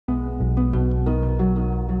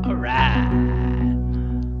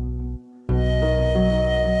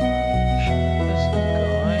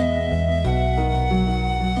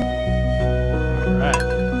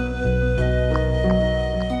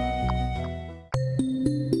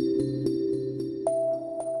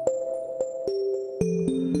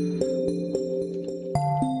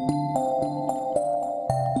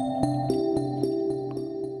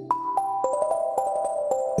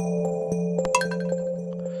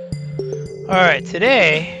Alright,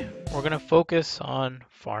 today we're going to focus on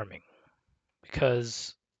farming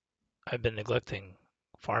because I've been neglecting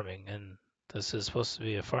farming and this is supposed to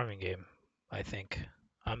be a farming game, I think.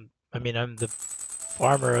 I'm the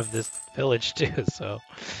farmer of this village too, so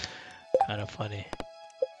kind of funny.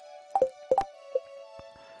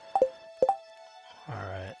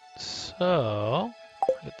 Alright, so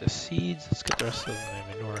get the seeds. Let's get the rest of them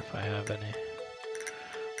in manure if I have any.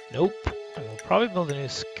 Nope. And we'll probably build a new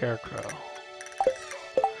scarecrow.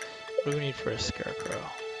 What do we need for a scarecrow?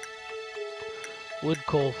 Wood,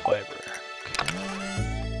 coal, fiber. Okay.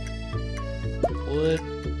 Wood,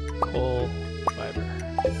 coal, fiber.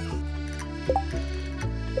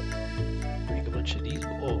 Make a bunch of these.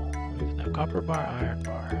 Oh, now copper bar, iron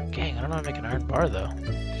bar. Dang, I don't know how to make an iron bar though.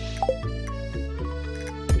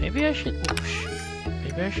 Maybe I should. Oh shoot.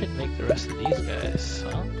 Maybe I should make the rest of these guys,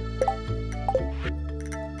 huh?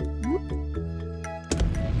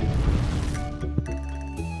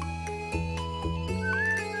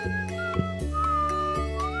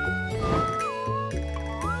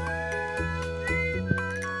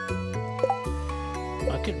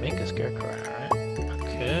 I could make a scarecrow, right?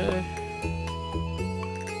 Okay.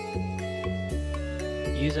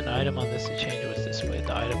 Use an item on this to change what's displayed.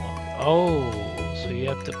 The item on. Oh, so you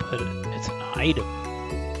have to put it. It's an item.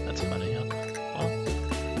 That's funny. Okay. Well.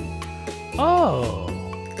 Oh.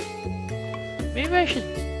 Maybe I should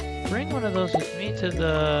bring one of those with me to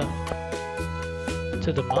the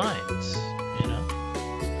mines. You know.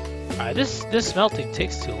 All right. This smelting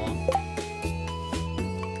takes too long.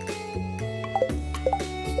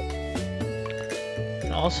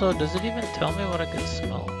 Also, does it even tell me what I can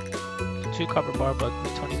smell? 2 copper bar bug,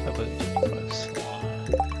 25 bug, 25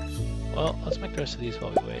 slime. Well, let's make the rest of these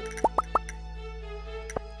while we wait.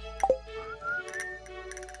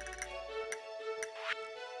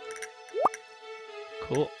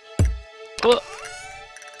 Cool. Cool.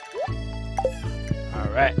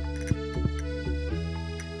 Alright.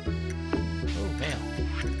 Oh, man.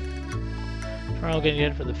 Tomorrow we'll get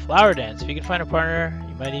in for the flower dance. If you can find a partner,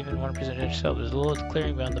 you might even want to present yourself. There's a little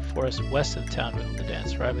clearing beyond the forest west of the town we hold the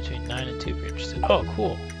dance. Right between 9 and 2 if you're interested. Oh,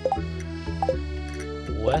 cool.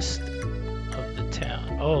 West of the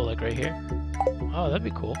town. Oh, like right here? Oh, that'd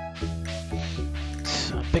be cool.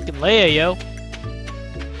 I'm picking Leia, yo.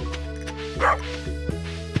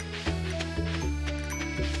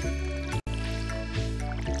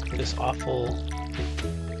 This awful...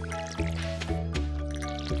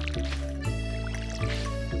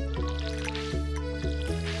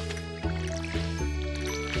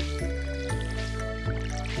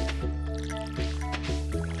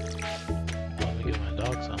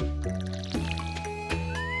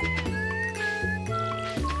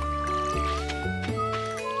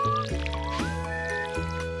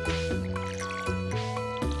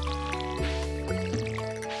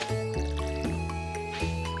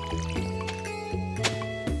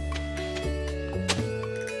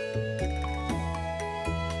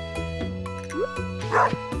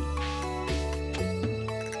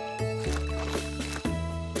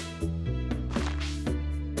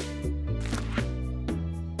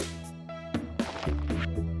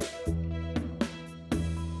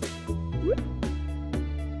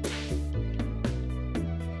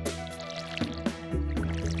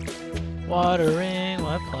 Watering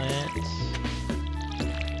my plants.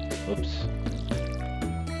 Whoops.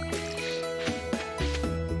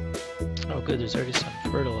 Oh good, there's already some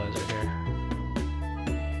fertilizer here.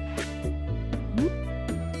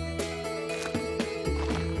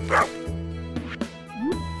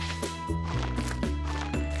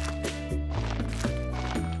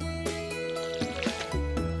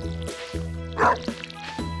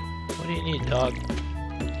 What do you need, dog?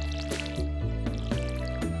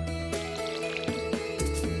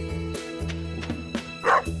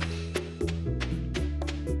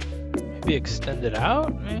 Extend it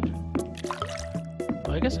out?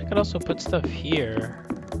 Well, I guess I could also put stuff here.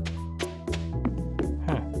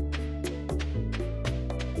 Huh.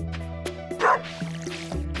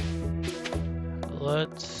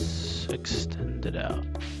 Let's extend it out.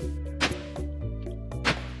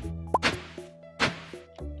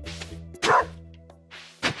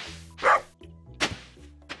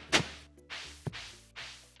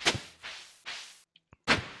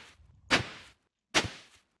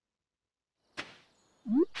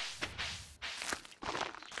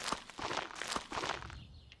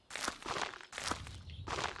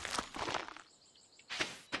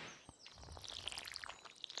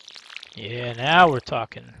 Yeah, now we're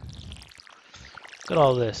talking. Look at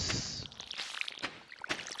all this.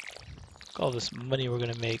 Look at all this money we're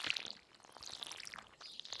gonna make.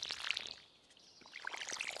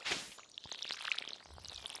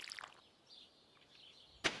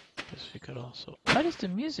 we could also... Why does the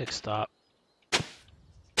music stop?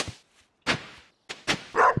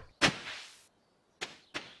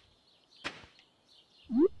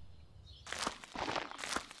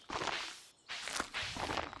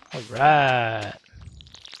 Alright.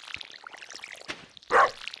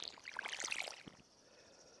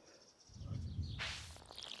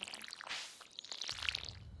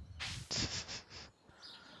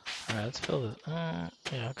 Alright, let's fill this.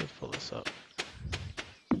 Yeah, I could fill this up.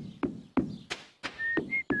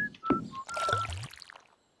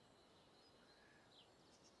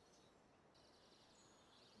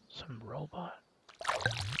 Some robot.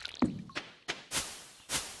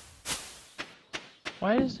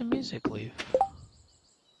 Why does the music leave?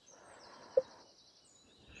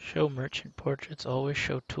 Show merchant portraits. Always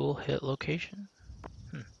show tool hit location.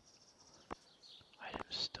 Item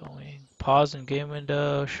stowing. Pause in game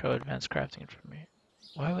window. Show advanced crafting information.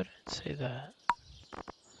 Why would it say that?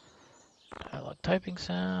 Dialogue typing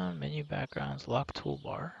sound. Menu backgrounds. Lock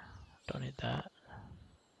toolbar. Don't need that.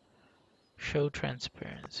 Show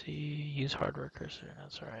transparency. Use hardware cursor.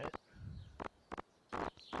 That's alright.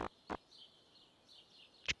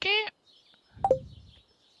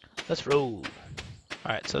 Let's roll.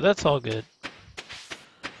 Alright, so that's all good.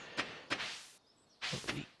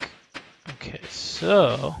 Okay,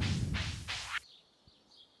 so...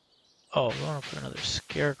 Oh, we want to put another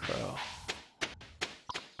scarecrow.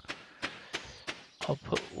 I'll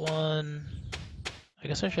put one... I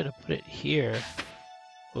guess I should have put it here.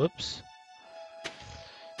 Whoops.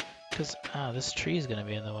 Because, this tree is going to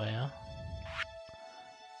be in the way, huh?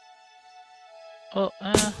 Oh,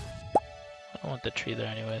 I don't want the tree there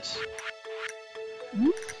anyways.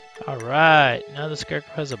 Alright, now the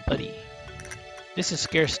scarecrow has a buddy. This is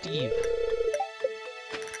Scare Steve.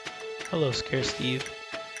 Hello, Scare Steve.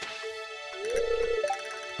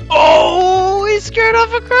 Oh, he scared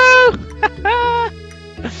off a crow!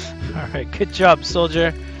 Alright, good job,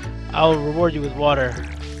 soldier. I'll reward you with water.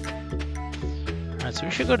 Alright, so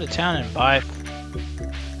we should go to town and buy...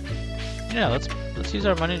 Yeah, let's use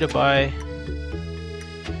our money to buy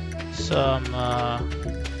some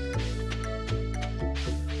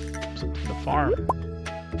something to farm.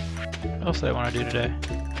 What else do I want to do today?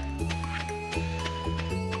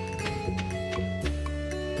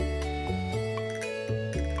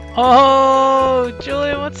 Oh,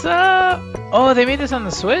 Julian, what's up? Oh, they made this on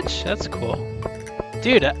the Switch? That's cool.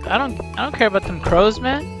 Dude, I don't care about them crows,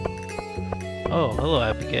 man. Oh, hello,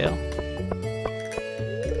 Abigail.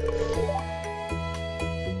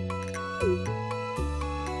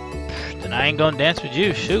 Then I ain't gonna dance with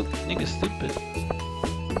you. Shoot, nigga, stupid.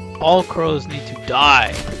 All crows need to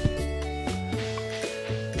die.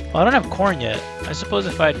 Well, I don't have corn yet. I suppose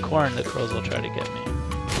if I had corn, the crows will try to get me.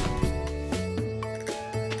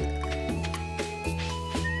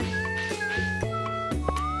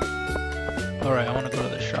 Alright, I want to go to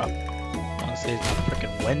the shop. I want to say it's not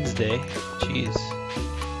freaking Wednesday. Jeez.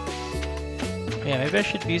 Yeah, maybe I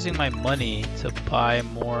should be using my money to buy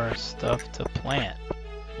more stuff to plant.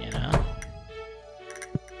 You know?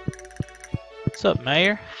 What's up,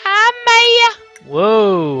 Mayor? Hi, Mayor!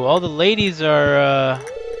 Whoa, all the ladies are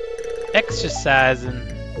exercising.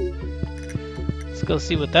 Let's go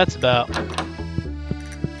see what that's about.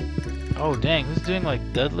 Oh, dang, who's doing like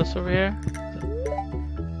deadlifts over here?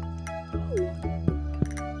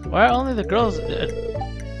 Why are only the girls...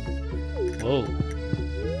 Whoa.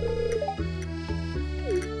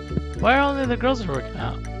 Why are only the girls working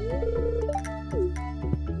out?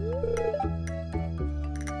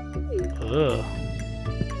 Ugh.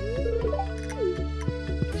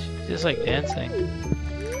 She's just like dancing.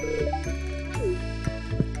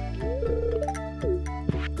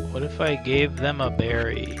 What if I gave them a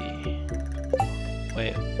berry?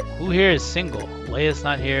 Wait, who here is single? Leia's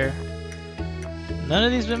not here. None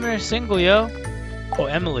of these women are single, yo. Oh,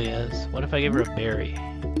 Emily is. What if I gave her a berry?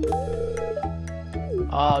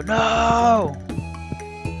 Oh, no!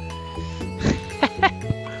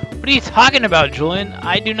 What are you talking about, Julian?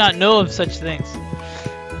 I do not know of such things.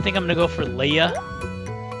 I think I'm gonna go for Leia.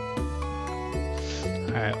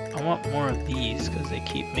 Alright, I want more of these because they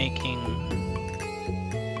keep making...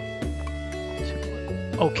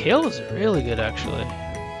 Oh, kale is really good, actually.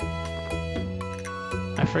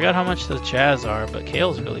 I forgot how much the Chaz are, but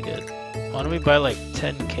kale's really good. Why don't we buy like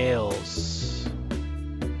 10 kales?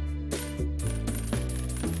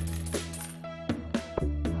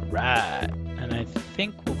 Right. And I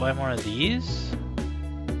think we'll buy more of these.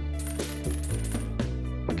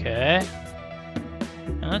 Okay.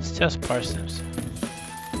 And let's test parsnips.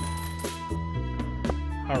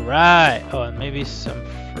 Alright. Oh, and maybe some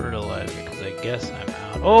fertilizer, because I guess I'm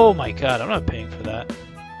out. Oh my god, I'm not paying for that.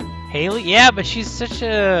 Haley? Yeah, but she's such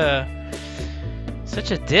a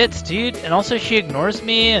ditz, dude. And also she ignores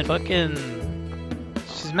me and fucking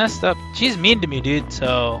she's messed up. She's mean to me, dude.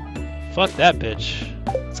 So fuck that bitch.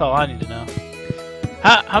 That's all I need to know.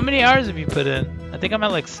 How many hours have you put in? I think I'm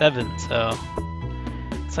at like 7, so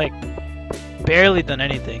it's like barely done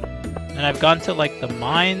anything. And I've gone to like the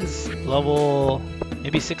mines level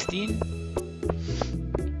maybe 16.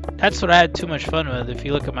 That's what I had too much fun with. If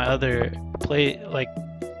you look at my other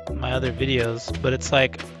my other videos, but it's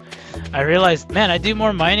like I realized, man, I do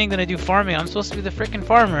more mining than I do farming. I'm supposed to be the freaking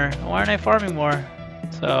farmer. Why aren't I farming more?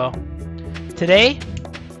 So today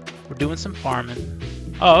we're doing some farming.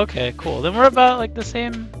 Oh, okay, cool. Then we're about like the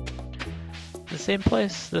same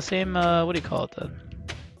place, the same what do you call it then?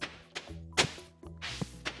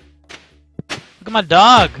 Look at my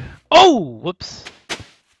dog. Oh, whoops.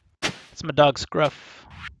 It's my dog Scruff.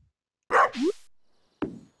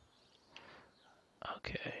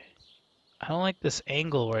 Okay. I don't like this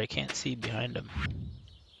angle where I can't see behind him.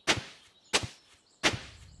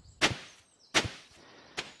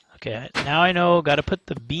 Okay, now I know, gotta put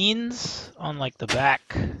the beans on like the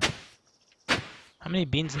back. How many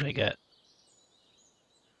beans did I get?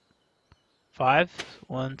 5?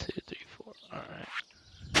 1, 2, 3, 4. Alright.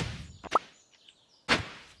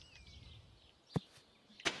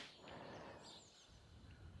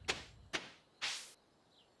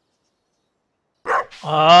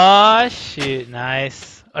 Oh shoot,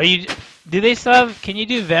 nice. Do they still have, can you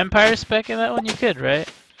do vampire spec in that one? You could, right?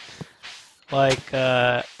 Like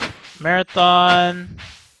marathon,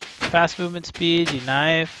 fast movement speed, you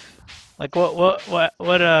knife. Like what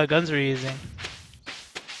guns are you using?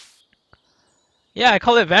 Yeah, I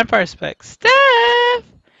call it vampire spec. Steph!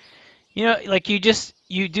 You know, like you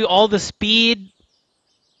do all the speed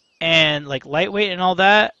and like lightweight and all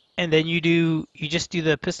that, and then you just do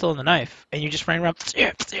the pistol and the knife, and you just run around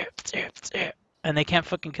and they can't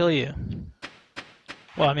fucking kill you.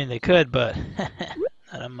 Well, I mean they could, but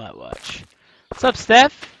not on my watch. What's up,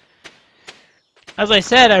 Steph? As I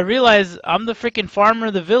said, I realize I'm the freaking farmer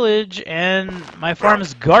of the village, and my farm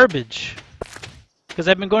is garbage. Because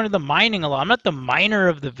I've been going to the mining a lot. I'm not the miner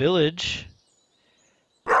of the village.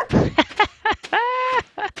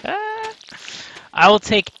 I will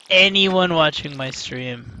take anyone watching my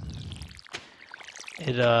stream.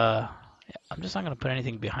 I'm just not gonna put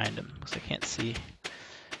anything behind him because I can't see.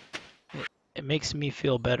 It makes me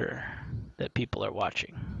feel better that people are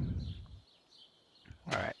watching.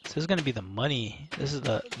 All right, so this is gonna be the money. This is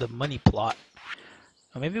the money plot.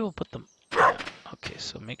 Oh, maybe we'll put them. Yeah. Okay,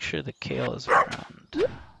 so make sure the kale is around.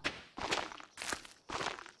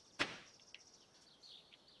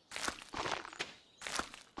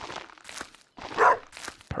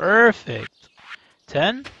 Perfect.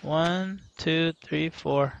 10. 1, 2, 3,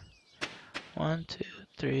 4. 1, 2,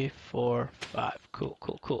 3, 4, 5. Cool,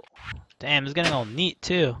 cool, cool. Damn, it's getting all neat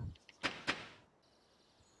too.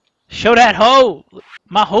 Show that hoe!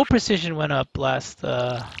 My hoe precision went up last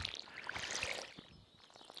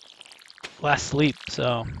sleep,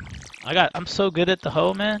 so I'm so good at the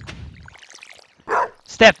hoe, man.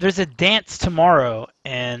 Steph, there's a dance tomorrow,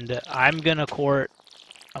 and I'm gonna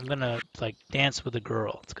like dance with a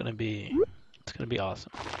girl. It's gonna be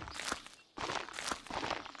awesome.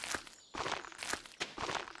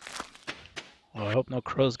 Well, I hope no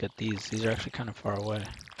crows get these. These are actually kind of far away.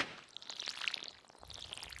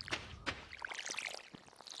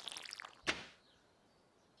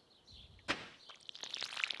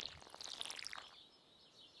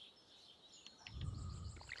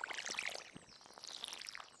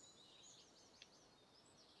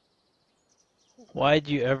 Why'd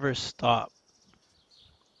you ever stop?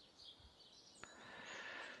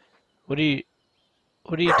 What are you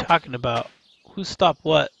talking about? Who stopped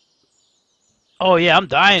what? Oh yeah, I'm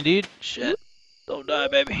dying, dude. Shit. Don't die,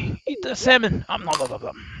 baby. Eat the salmon.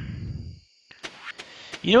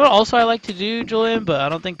 You know what also I like to do, Julian, but I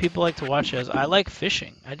don't think people like to watch it. I like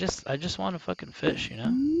fishing. I just want to fucking fish, you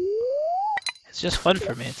know? It's just fun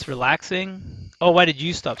for me. It's relaxing. Oh, why did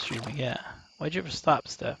you stop streaming? Yeah. Why'd you ever stop,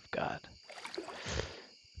 Steph? God.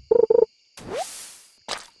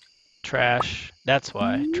 Trash. That's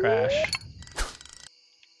why. Trash.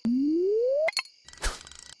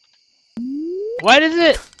 Why does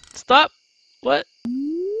it stop? What?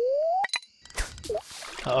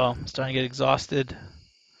 Uh-oh, I'm starting to get exhausted.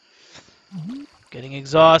 Getting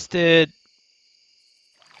exhausted.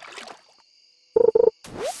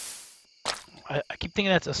 I keep thinking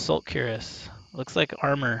that's assault cuirass. Looks like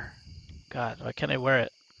armor. God, why can't I wear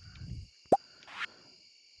it?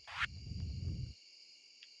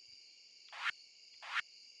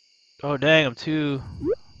 Oh dang, I'm too...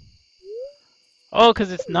 Oh,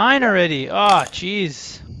 because it's 9 already. Oh,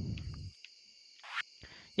 jeez.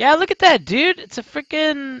 Yeah, look at that, dude. It's a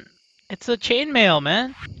freaking... It's a chainmail,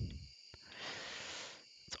 man.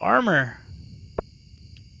 It's armor.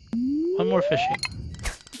 One more fishing.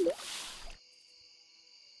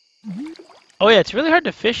 Oh yeah, it's really hard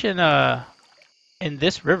to fish in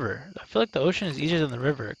this river. I feel like the ocean is easier than the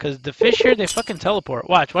river, because the fish here, they fucking teleport.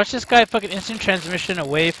 Watch this guy fucking instant transmission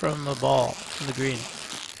away from the ball, from the green.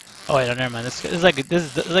 Oh wait, no, never mind. This is like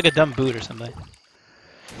a dumb boot or something.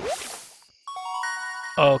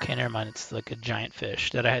 Oh, okay, never mind. It's like a giant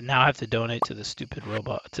fish that I now have to donate to the stupid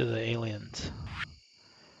robot, to the aliens.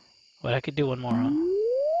 Wait, I could do one more, huh?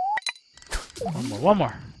 One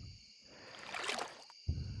more.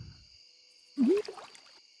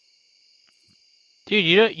 Dude,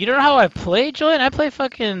 you don't know how I play, Julian? I play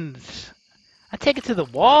fucking... I take it to the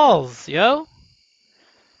walls, yo.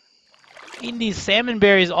 Eating these salmon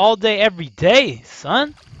berries all day, every day,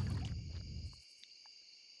 son.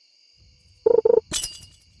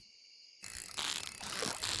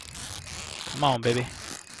 Come on, baby.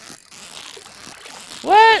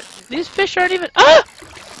 What? These fish aren't even... Ah!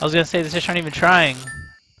 I was gonna say, these fish aren't even trying.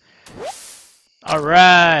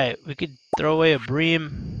 Alright, we could throw away a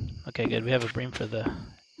bream. Okay, good, we have a bream for the...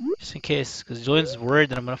 Just in case, because Julian's worried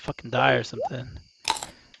that I'm gonna fucking die or something.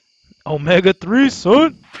 Omega 3,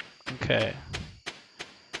 son! Okay.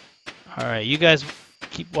 Alright, you guys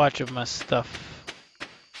keep watch of my stuff.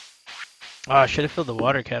 Oh, I should have filled the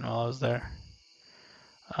water can while I was there.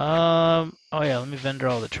 Oh yeah, let me vendor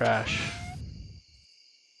all the trash.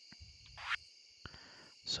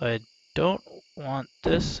 So I don't want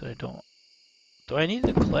this, I don't... Do I need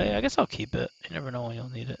the clay? I guess I'll keep it. You never know when you'll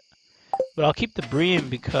need it. But I'll keep the bream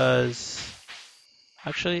because...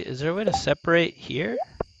 Actually, is there a way to separate here?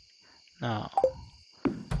 No.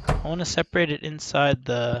 I want to separate it inside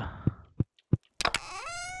the...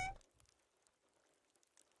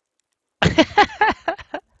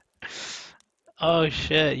 Oh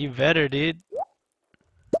shit, you better, dude.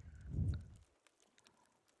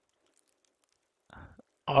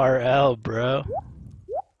 RL, bro.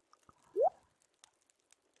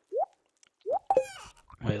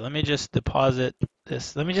 Wait, let me just deposit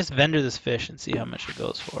this. Let me just vendor this fish and see how much it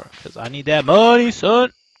goes for. Because I need that money,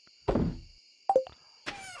 son.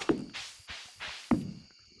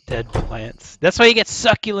 Dead plants. That's why you get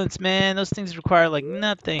succulents, man. Those things require like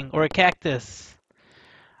nothing. Or a cactus.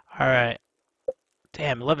 Alright.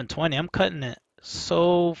 Damn, 11:20. I'm cutting it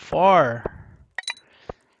so far.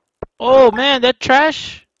 Oh, man, that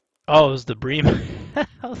trash. Oh, it was the bream.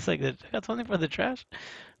 I was like, I got something for the trash?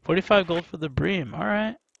 45 gold for the bream.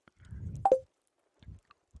 Alright.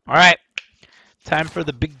 Alright. Time for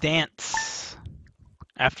the big dance.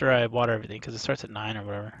 After I water everything, because it starts at 9 or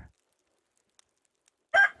whatever.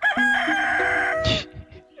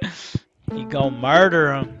 You gonna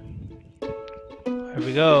murder him. Here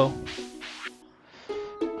we go.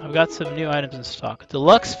 I've got some new items in stock.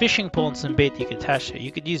 Deluxe fishing pole and some bait you can attach to it.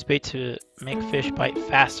 You could use bait to make fish bite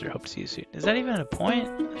faster. Hope to see you soon. Is that even a point?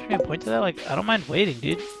 Is there a point to that? Like, I don't mind waiting,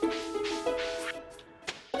 dude.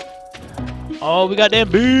 Oh, we got damn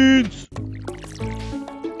beans!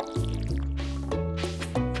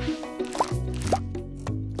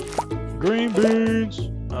 Green beans!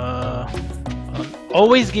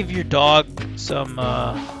 Always give your dog some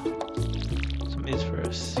of these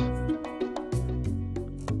first.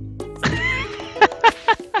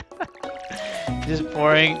 Just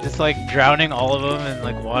pouring, just like drowning all of them in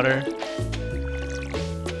like water.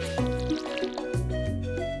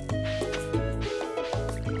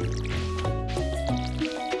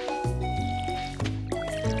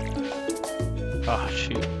 Oh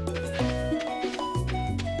shoot.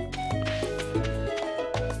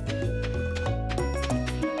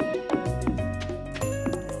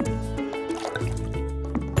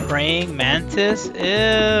 Praying mantis?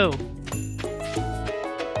 Ew.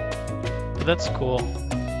 But that's cool.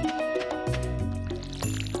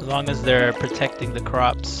 As long as they're protecting the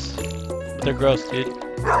crops. But they're gross, dude.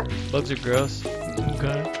 Bugs are gross.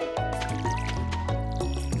 Okay.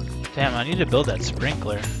 Damn, I need to build that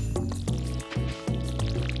sprinkler.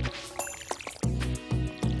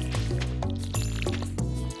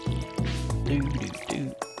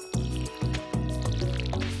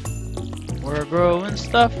 We're growing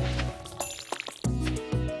stuff.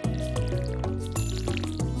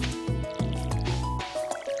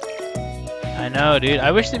 I know, dude.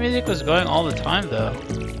 I wish the music was going all the time, though.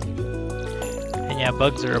 And yeah,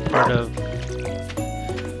 bugs are a part of...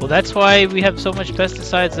 Well, that's why we have so much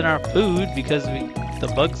pesticides in our food, because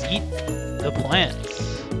the bugs eat the plants.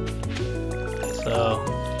 So...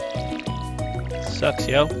 Sucks,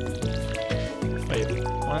 yo.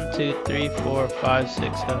 1, 2, 3, 4, 5,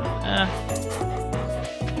 6, 7.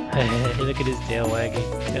 Look at his tail wagging.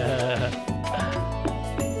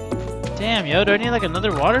 Damn, yo, do I need like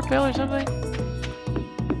another water pail or something?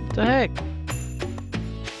 What the heck?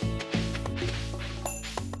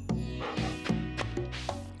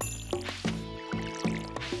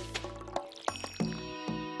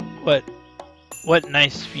 What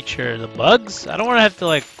nice feature? The bugs? I don't want to have to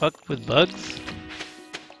like fuck with bugs.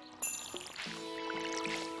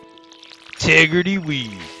 Integrity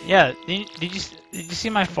weed. Yeah, did you see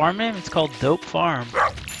my farm name? It's called Dope Farm.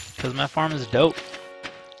 Because my farm is dope.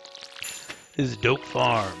 This is Dope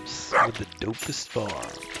Farms. With the dopest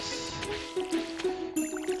farms.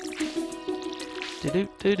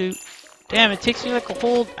 Do-do-do-do. Damn, it takes me like a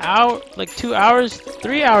whole hour, like 2 hours,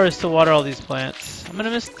 3 hours to water all these plants. I'm gonna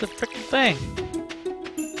miss the freaking thing.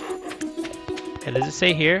 Hey, does it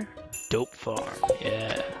say here? Dope Farm.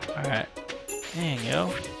 Yeah. Alright. Dang,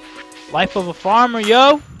 yo. Life of a farmer,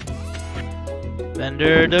 yo!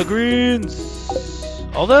 Vendor the greens!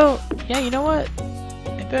 Although, yeah, you know what?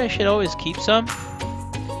 Maybe I should always keep some.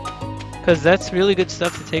 Because that's really good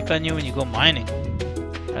stuff to take on you when you go mining.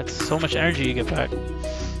 That's so much energy you get back.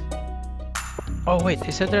 Oh wait,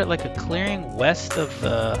 they said they're at like a clearing west of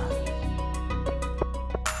the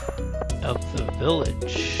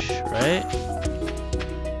village, right?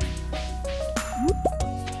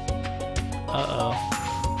 Uh-oh.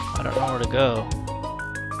 I don't know where to go.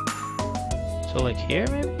 So like here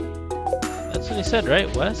maybe? That's what he said,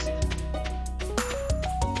 right? West?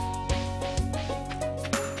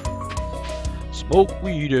 Smoke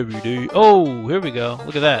weed every day. Oh, here we go.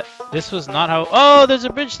 Look at that. This was not how... Oh, there's a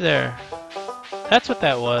bridge there. That's what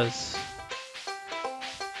that was.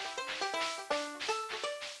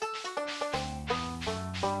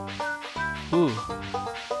 Ooh.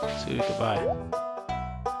 Let's see what we can buy.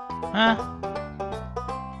 Huh?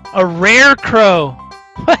 A rare crow!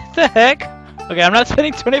 What the heck? Okay, I'm not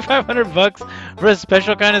spending 2,500 bucks for a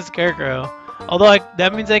special kind of scarecrow. Although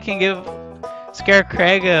that means I can give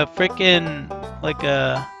Scarecrag a freaking like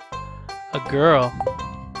a girl.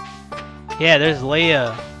 Yeah, there's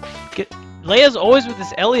Leia. Leia's always with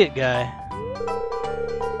this Elliot guy.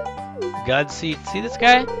 Godseed. See this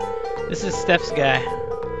guy? This is Steph's guy.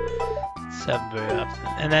 It's happened very often.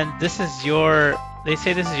 And then this is your... They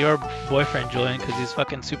say this is your boyfriend, Julian, because he's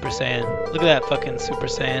fucking Super Saiyan. Look at that fucking Super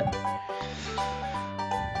Saiyan.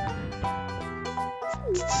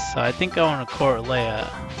 So I think I want to court Leia.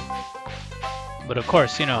 But of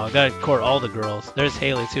course, you know, I gotta court all the girls. There's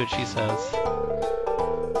Haley, see what she says.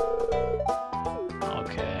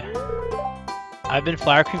 Okay. I've been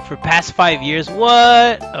flower queen for past 5 years.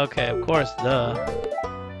 What? Okay, of course, duh.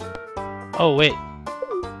 Oh, wait.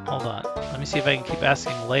 Hold on. Let me see if I can keep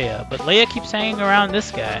asking Leia. But Leia keeps hanging around this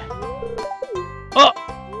guy. Oh!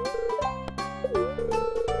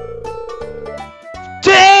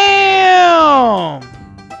 Damn!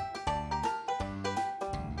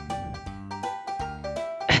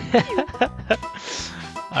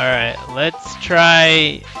 Alright, let's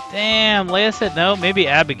try... Damn, Leia said no. Maybe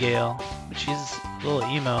Abigail. But she's a little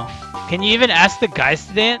emo. Can you even ask the guys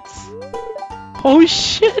to dance? Oh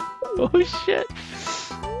shit! Oh shit!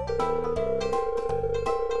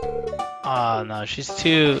 Oh no, she's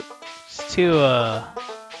too... no.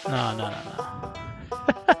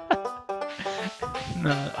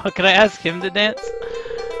 No, oh, can I ask him to dance?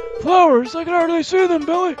 Flowers, I can hardly see them,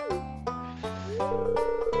 Billy.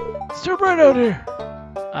 It's too bright out here.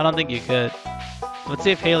 I don't think you could. Let's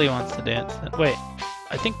see if Haley wants to dance. Wait,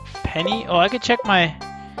 I think Penny? Oh, I could check my...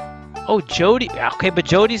 Oh, Jody. Okay, but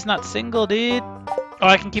Jody's not single, dude. Oh,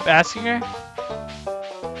 I can keep asking her?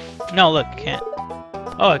 No, look, I can't.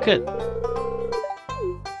 Oh, I could.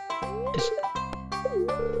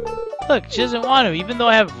 Look, she doesn't want to, even though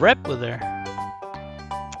I have rep with her.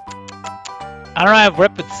 I don't have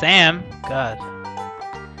rep with Sam. God.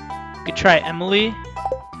 We could try Emily.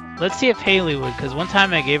 Let's see if Haley would, because one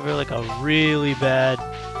time I gave her like a really bad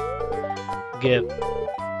gift.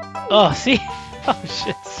 Oh, see? Oh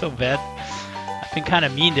shit, so bad. I've been kind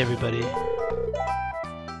of mean to everybody.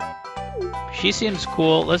 She seems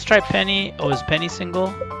cool. Let's try Penny. Oh, is Penny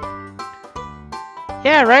single?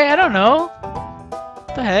 Yeah, right? I don't know.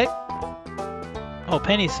 What the heck? Oh,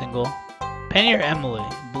 Penny's single. Penny or Emily?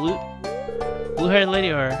 Blue-haired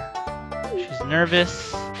lady or... She's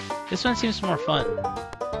nervous. This one seems more fun.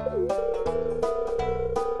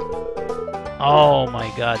 Oh my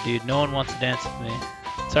god, dude. No one wants to dance with me.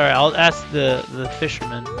 Sorry, I'll ask the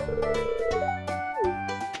fisherman.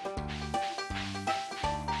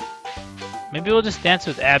 Maybe we'll just dance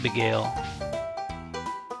with Abigail.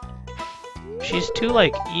 She's too,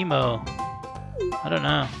 like, emo. I don't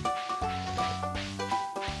know.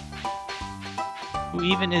 Who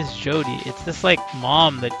even is Jody? It's this like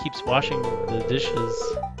mom that keeps washing the dishes.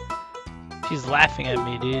 She's laughing at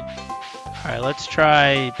me, dude. Alright, let's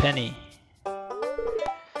try Penny.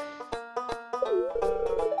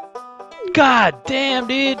 God damn,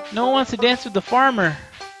 dude. No one wants to dance with the farmer.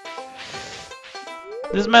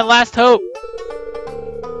 This is my last hope.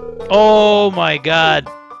 Oh my god.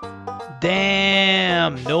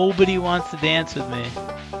 Damn. Nobody wants to dance with me.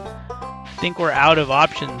 I think we're out of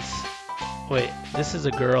options. Wait, this is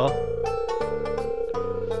a girl.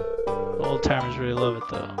 The old timers really love it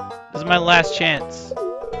though. This is my last chance.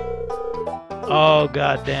 Oh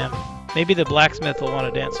god damn. Maybe the blacksmith will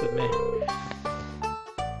want to dance with me.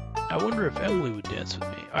 I wonder if Emily would dance with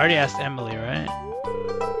me. I already asked Emily, right?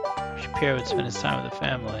 Pierre would spend his time with the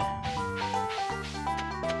family.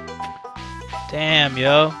 Damn,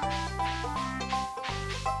 yo.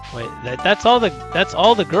 Wait, that's all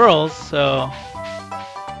the girls, so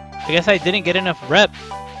I guess I didn't get enough rep.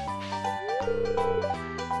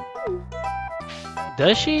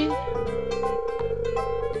 Does she?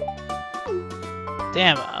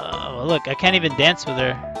 Damn, look, I can't even dance with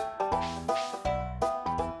her.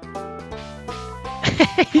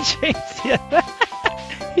 He changed, yeah.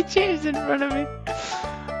 He changed in front of me.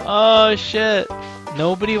 Oh shit.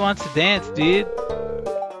 Nobody wants to dance, dude.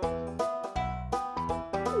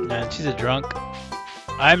 Man, she's a drunk.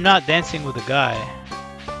 I'm not dancing with a guy.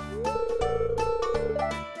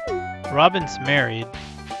 Robin's married.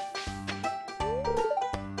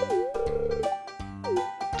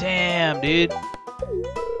 Damn, dude.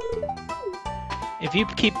 If you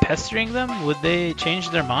keep pestering them, would they change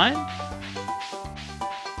their mind?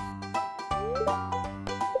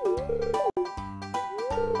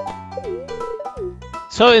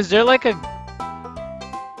 So is there like a...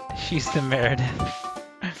 She's the Meredith.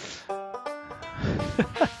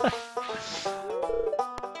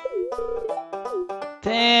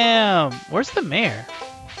 Damn! Where's the mayor?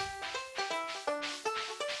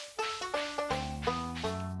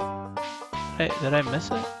 Did I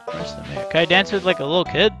miss it? Where's the mayor? Can I dance with like a little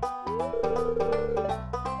kid?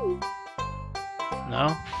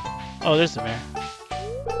 No? Oh, there's the mayor.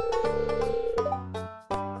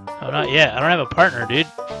 Oh, not yet. I don't have a partner, dude.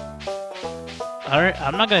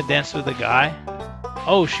 I'm not gonna dance with a guy.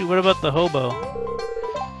 Oh shoot, what about the hobo?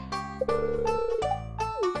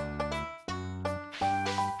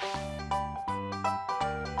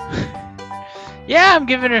 Yeah, I'm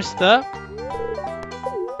giving her stuff.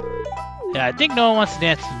 Yeah, I think no one wants to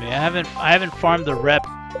dance with me. I haven't farmed the rep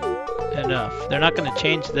enough. They're not gonna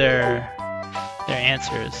change their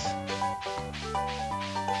answers.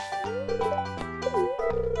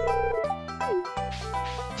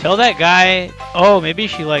 Tell that guy, oh, maybe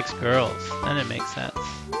she likes girls. Then it makes sense.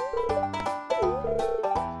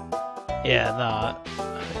 Yeah, no.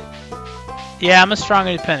 Yeah, I'm a strong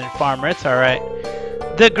independent farmer. It's alright.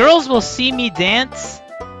 The girls will see me dance,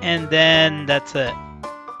 and then that's it.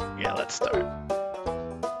 Yeah, let's start.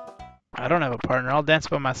 I don't have a partner. I'll dance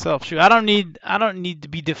by myself. Shoot, I don't need to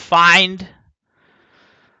be defined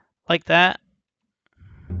like that.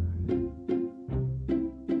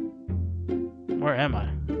 Where am I?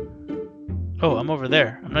 Oh, I'm over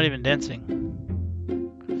there. I'm not even dancing.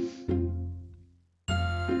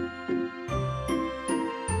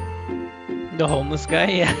 The homeless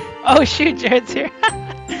guy? Yeah. Oh shoot, Jared's here.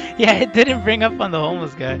 Yeah, it didn't bring up on the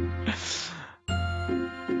homeless guy.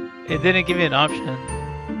 It didn't give me an option.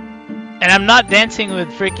 And I'm not dancing with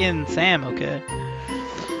freaking Sam, okay?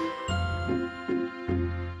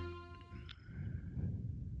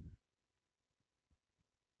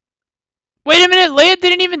 Wait a minute, Leia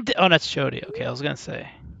didn't even... Oh, that's Jody. Okay, I was gonna say.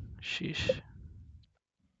 Sheesh.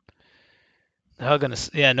 They're all gonna...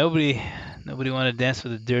 Yeah, nobody wanted to dance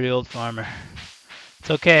with a dirty old farmer.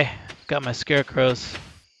 It's okay. Got my scarecrows.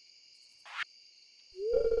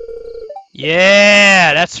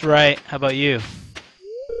 Yeah, that's right. How about you?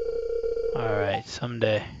 Alright,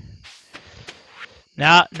 someday.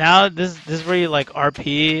 Now this is where you like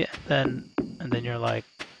RP, and then you're like,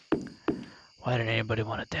 why didn't anybody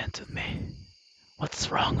want to dance with me?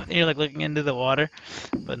 What's wrong with you? You're like looking into the water,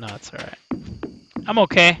 but no, it's alright. I'm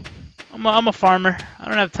okay. I'm a farmer. I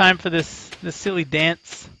don't have time for this silly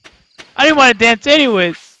dance. I didn't want to dance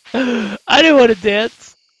anyways. I didn't want to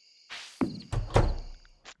dance.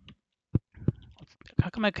 How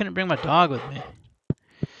come I couldn't bring my dog with me?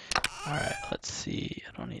 Alright, let's see.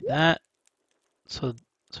 I don't need that. So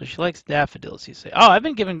she likes daffodils, you say. Oh, I've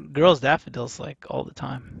been giving girls daffodils like all the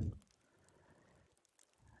time.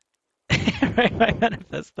 Right, my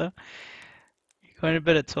manifesto. You're going to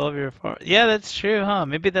bed at 12, you're far. Yeah, that's true, huh?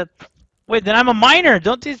 Maybe that Wait, then I'm a miner.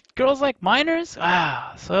 Don't these girls like miners?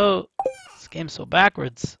 Ah, so this game's so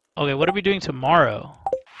backwards. Okay, what are we doing tomorrow?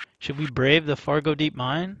 Should we brave the Fargo Deep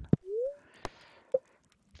Mine?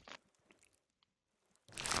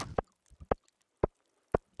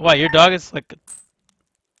 Why, your dog is like...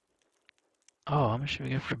 Oh, how much should we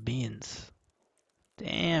get for beans?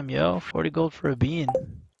 Damn, yo, 40 gold for a bean.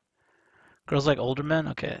 Girls like older men?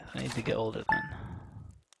 Okay, I need to get older then.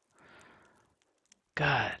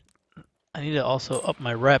 God, I need to also up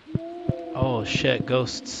my rep. Oh shit,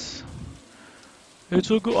 ghosts. It's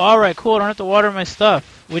so cool. All right, cool. I don't have to water my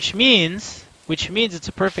stuff, which means it's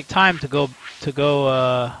a perfect time to go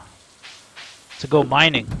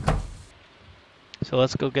mining. So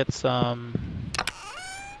let's go get some.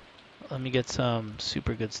 Let me get some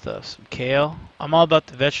super good stuff. Some kale. I'm all about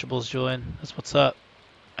the vegetables, Julian. That's what's up.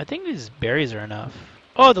 I think these berries are enough.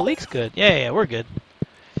 Oh, the leek's good. Yeah, we're good.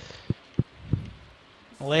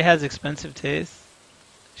 Malay has expensive taste.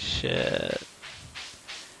 Shit.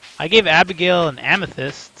 I gave Abigail an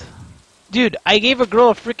amethyst. Dude, I gave a girl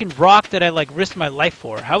a freaking rock that I like risked my life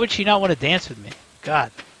for. How would she not want to dance with me?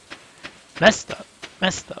 God. Messed up.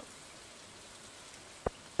 Messed up.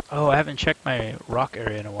 Oh, I haven't checked my rock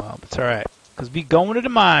area in a while, but it's alright. Because we going to the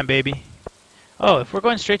mine, baby. Oh, if we're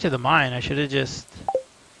going straight to the mine, I should have just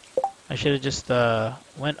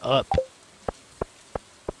went up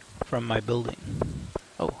from my building.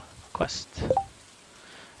 Oh, quest.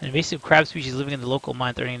 An invasive crab species living in the local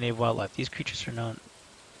mine threatening native wildlife. These creatures are known.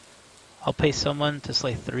 I'll pay someone to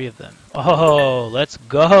slay 3 of them. Oh, let's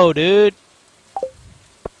go, dude.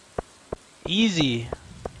 Easy.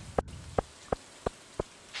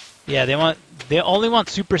 Yeah, they only want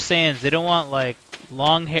Super Saiyans. They don't want like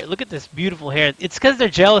long hair. Look at this beautiful hair. It's because they're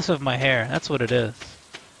jealous of my hair. That's what it is.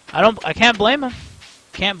 I can't blame them.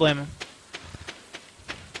 Can't blame them.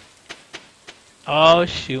 Oh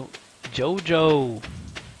shoot, JoJo.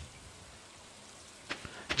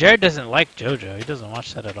 Jared doesn't like JoJo. He doesn't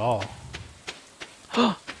watch that at all.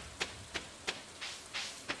 Gonna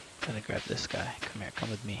grab this guy. Come here, come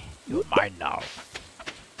with me. You're mine now.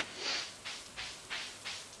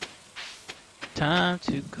 Time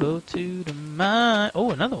to go to the mine. Oh,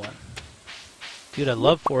 another one. Dude, I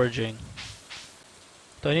love foraging.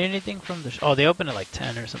 Do I need anything from the... Oh, they open at like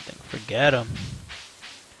 10 or something. Forget them.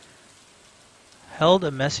 Held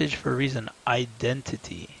a message for a reason.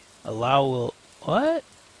 Identity. Allow will... What?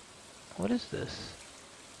 What is this?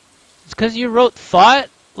 It's because you wrote thought?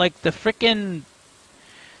 Like the frickin'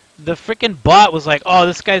 bot was like, oh,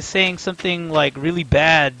 this guy's saying something like really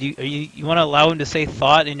bad. You want to allow him to say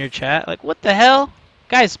thought in your chat? Like, what the hell?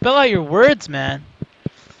 Guys, spell out your words, man.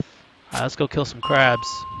 Alright, let's go kill some crabs.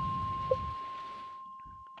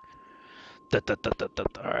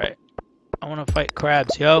 Alright. I want to fight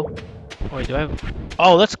crabs, yo. Wait, do I have...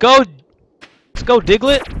 Oh, let's go! Let's go,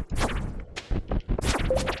 Diglett!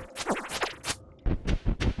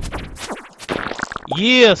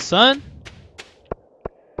 Yeah, son!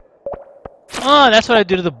 Oh, that's what I'd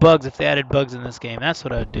do to the bugs if they added bugs in this game. That's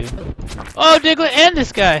what I'd do. Oh, Diglett and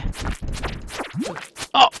this guy!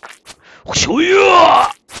 Oh!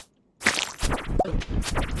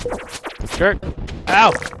 Jerk.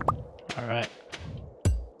 Ow! Alright.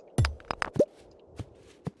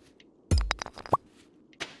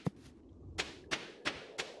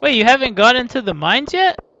 Wait, you haven't got into the mines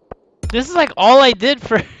yet? This is like all I did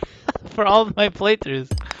for for all of my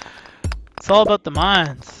playthroughs. It's all about the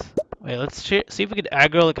mines. Wait, let's see if we could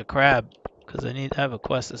aggro like a crab. Because I have a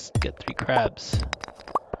quest to get 3 crabs.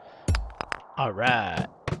 Alright.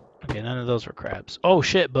 Okay, none of those were crabs. Oh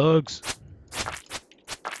shit, bugs.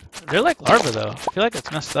 They're like larvae though. I feel like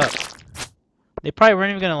it's messed up. They probably weren't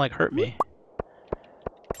even gonna like hurt me.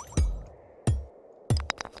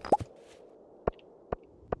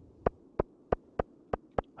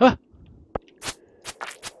 Huh!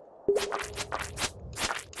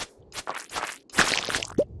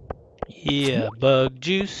 Yeah, bug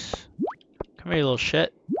juice. Come here, you little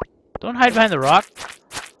shit. Don't hide behind the rock.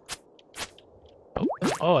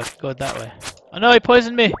 Oh, I could go that way. Oh no, he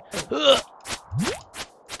poisoned me!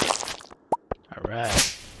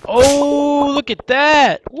 Alright. Oh, look at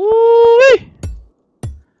that! Woo-wee!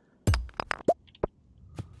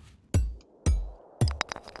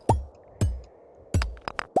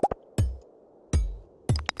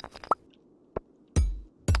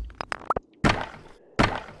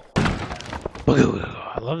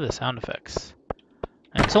 I love the sound effects.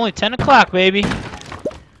 And it's only 10 o'clock, baby.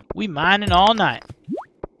 We mining all night.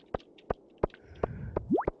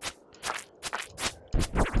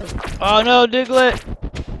 Oh no, Diglett!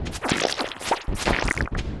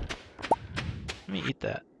 Let me eat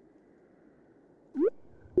that.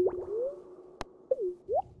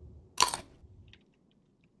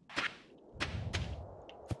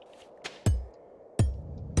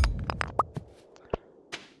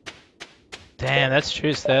 Damn, that's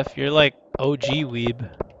true, Steph. You're like OG weeb.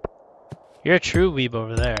 You're a true weeb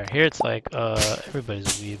over there. Here it's like, everybody's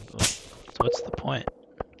a weeb. So what's the point?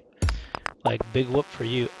 Like, big whoop for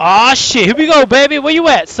you. Aw, shit! Here we go, baby! Where you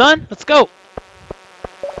at, son? Let's go!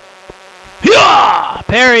 Yeah!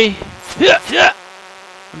 Parry! Yeah! Yeah!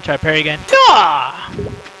 Let me try parry again. Yeah!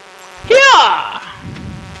 Yeah!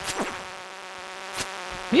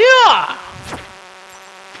 Yeah!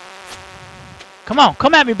 Come on,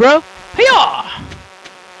 come at me, bro! Yeah!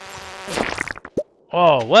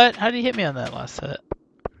 Oh, what? How did he hit me on that last hit?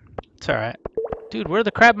 It's alright. Dude, where are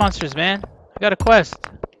the crab monsters, man? I got a quest.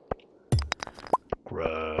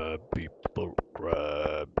 Crab people,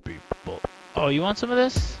 crab people. Oh, you want some of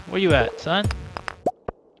this? Where you at, son?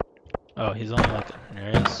 Oh, he's only looking.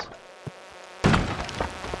 There he is.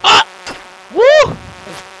 Ah! Woo!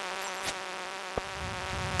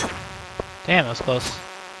 Damn, that was close.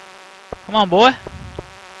 Come on, boy.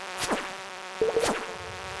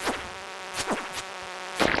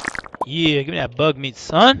 Yeah, give me that bug meat,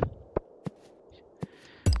 son.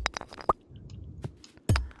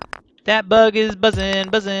 That bug is buzzing,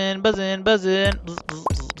 buzzing, buzzing, buzzing. Bzz, bzz,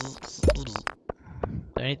 bzz, bzz, bzz. Is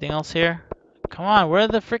there anything else here? Come on, where are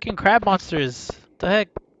the freaking crab monsters? What the heck?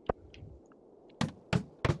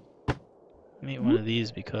 Let me eat one of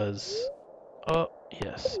these because... Oh,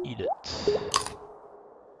 yes, eat it.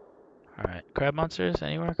 Alright, crab monsters?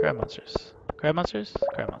 Anywhere? Crab monsters. Crab monsters?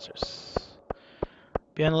 Crab monsters.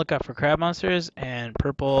 Be on the lookout for crab monsters and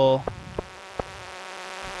purple...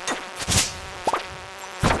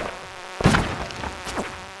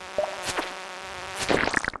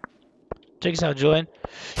 Check this out, Julian.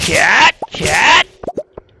 Chat! Chat!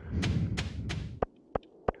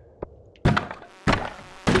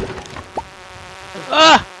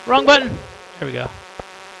 Ah! Wrong button! There we go.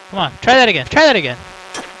 Come on, try that again. Try that again.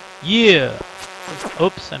 Yeah!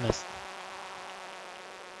 Oops, I missed.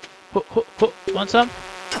 Want some?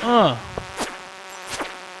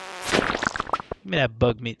 Give me that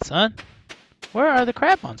bug meat, son. Where are the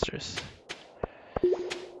crab monsters?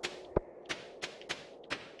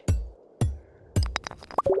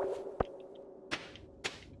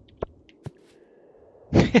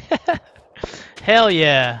 Hell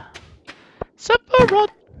yeah.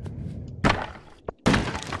 Separate.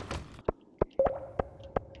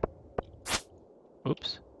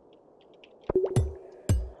 Oops.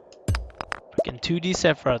 Freaking 2D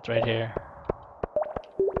Sephiroth right here.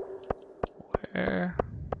 Where?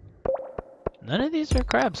 None of these are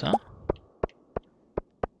crabs, huh?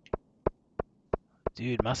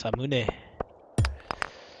 Dude, Masamune.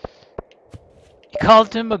 He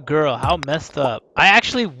called him a girl. How messed up. I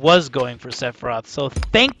actually was going for Sephiroth, so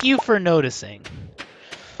thank you for noticing.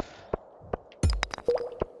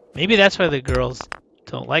 Maybe that's why the girls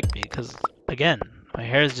don't like me, because, again, my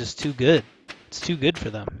hair is just too good. It's too good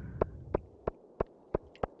for them.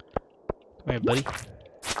 Come here, buddy.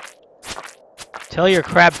 Tell your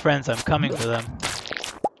crab friends I'm coming for them.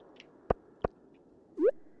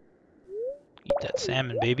 Eat that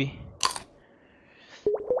salmon, baby.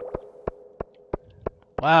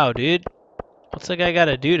 Wow, dude. What's the guy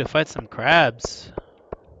gotta do to fight some crabs?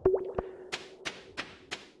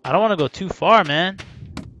 I don't want to go too far, man.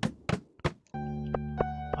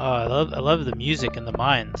 Oh, I love the music and the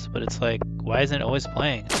mines, but it's like, why isn't it always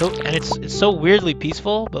playing? It's so weirdly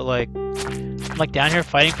peaceful, but like, I'm like down here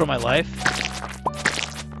fighting for my life.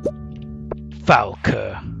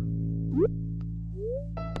 Falke.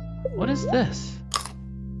 What is this?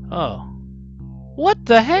 Oh. What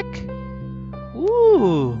the heck?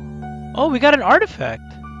 Ooh. Oh, we got an artifact.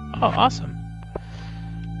 Oh, awesome.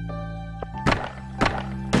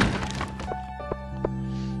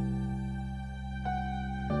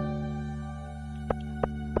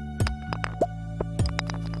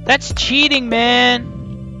 That's cheating,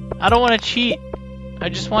 man. I don't want to cheat. I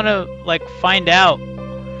just want to, like, find out.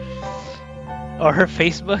 Or her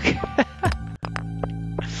Facebook.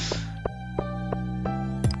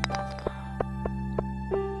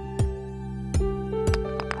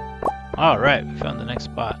 Alright, we found the next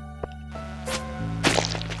spot.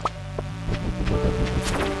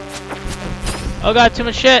 Oh god, too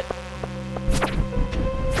much shit!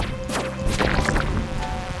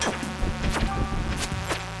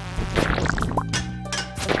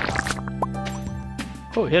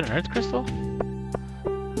 Oh, we hit an earth crystal?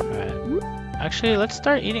 Alright. Actually, let's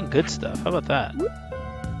start eating good stuff. How about that?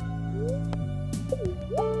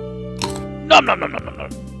 Nom nom nom nom nom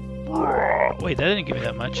nom! Wait, that didn't give me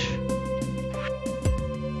that much.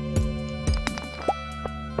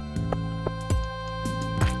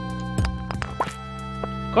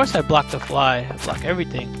 Of course I blocked the fly. I block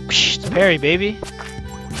everything. Psh, it's parry, baby.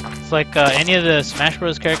 It's like any of the Smash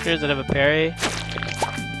Bros. Characters that have a parry.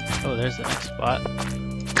 Oh, there's the next spot.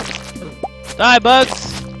 Die,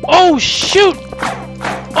 bugs! Oh, shoot!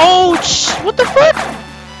 Oh, what the fuck?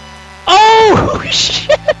 Oh,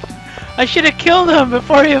 shit! I should have killed him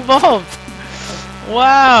before he evolved.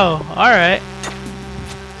 Wow, alright.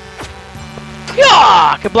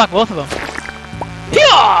 Yeah! I can block both of them.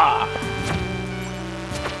 Yeah!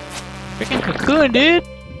 Freaking cocoon, dude!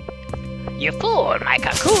 You fooled my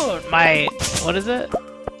cocoon! My... what is it?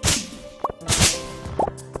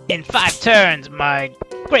 In 5 turns, my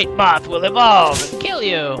great moth will evolve and kill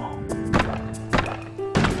you!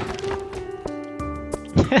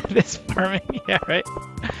 This farming, yeah, right?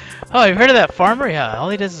 Oh, you've heard of that farmer? Yeah, all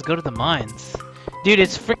he does is go to the mines. Dude,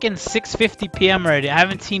 it's freaking 6:50 p.m. already. I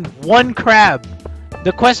haven't seen one crab.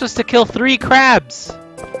 The quest was to kill 3 crabs.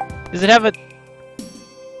 Does it have a...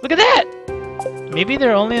 look at that! Maybe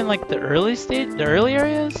they're only in like the early stage, the early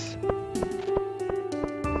areas?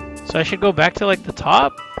 So I should go back to like the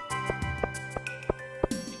top?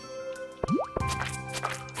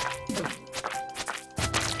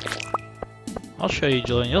 I'll show you,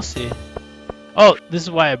 Julian, you'll see. Oh, this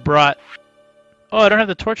is why I brought... oh, I don't have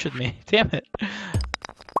the torch with me. Damn it.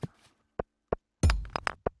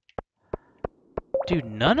 Dude,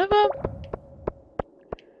 none of them?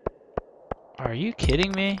 Are you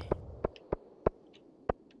kidding me?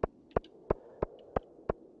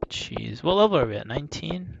 Jeez. What level are we at?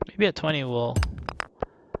 19? Maybe at 20 we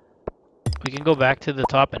can go back to the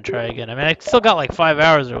top and try again. I mean, I still got like 5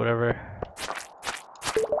 hours or whatever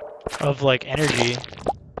of like energy.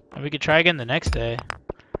 And we could try again the next day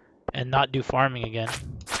and not do farming again.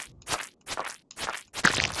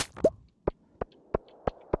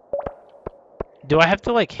 Do I have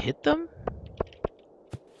to like hit them?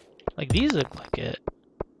 Like these look like it.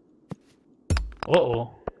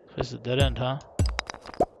 Uh-oh. This is a dead end, huh?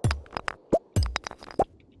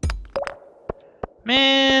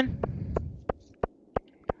 Man!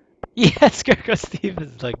 Yeah, Scarecrow Steve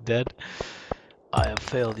is like dead. I have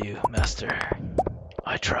failed you, master.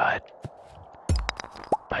 I tried.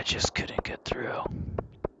 I just couldn't get through.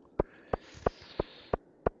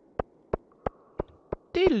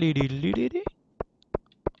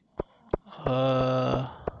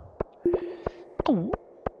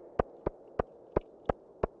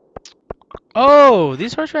 Oh,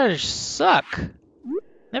 these horseradish suck.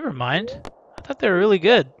 Never mind. I thought they were really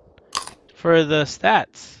good for the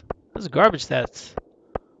stats. Those are garbage stats.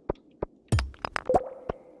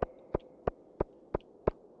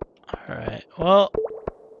 Alright, well.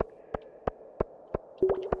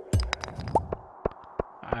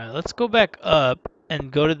 Alright, let's go back up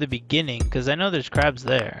and go to the beginning, because I know there's crabs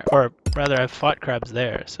there. Or rather, I've fought crabs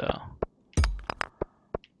there, so.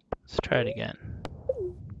 Let's try it again.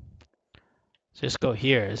 Let's just go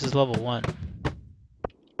here. This is level 1.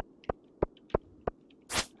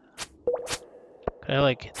 Could I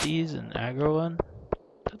like hit these and aggro one?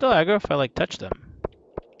 They'll aggro if I like touch them.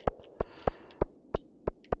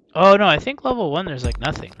 Oh no, I think level 1 there's like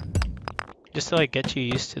nothing. Just to like get you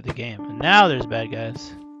used to the game. And now there's bad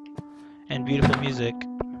guys. And beautiful music.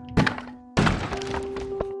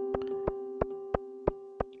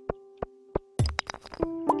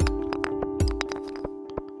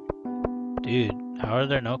 Dude, how are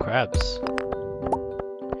there no crabs?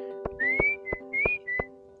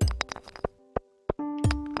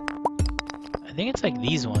 I think it's like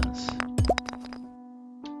these ones.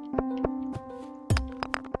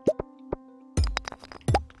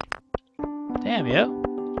 Damn, yo.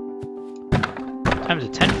 Time's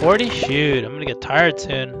at 10:40? Shoot, I'm gonna get tired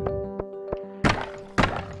soon.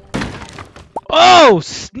 Oh,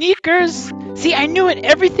 sneakers! See, I knew it.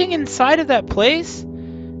 Everything inside of that place,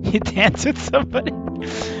 you dance with somebody.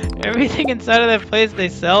 Everything inside of that place they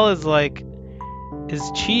sell is like, is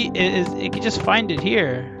cheap. You can just find it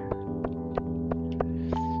here.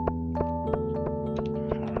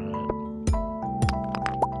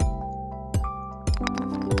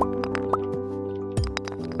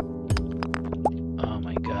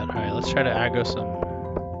 Try to aggro some.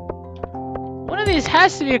 One of these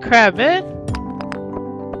has to be a crab, man.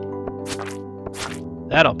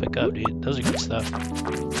 That I'll pick up, dude. Those are good stuff.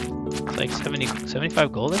 It's like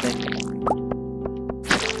 75 gold, I think.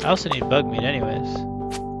 I also need bug meat anyways.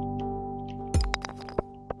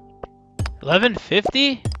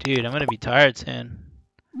 1150? Dude, I'm gonna be tired soon.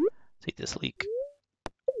 Take this leak.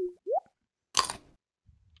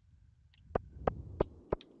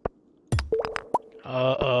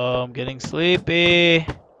 Uh-oh, I'm getting sleepy.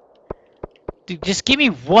 Dude, just give me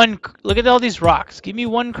one. Look at all these rocks. Give me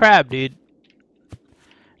one crab, dude.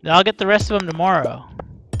 Then I'll get the rest of them tomorrow.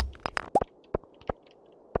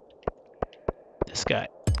 guy.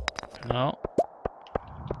 No.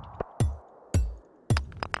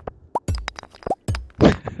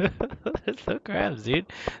 There's no crabs, dude.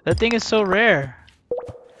 That thing is so rare.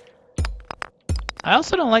 I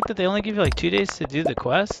also don't like that they only give you like 2 days to do the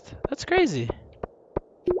quest. That's crazy.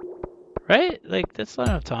 Right? Like, that's not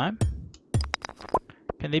enough time.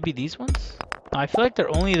 Can they be these ones? No, I feel like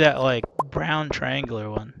they're only that like brown triangular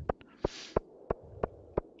one.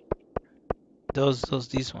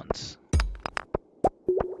 These ones.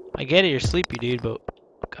 I get it, you're sleepy, dude, but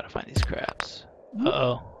gotta find these crabs.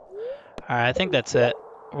 Uh-oh. Alright, I think that's it.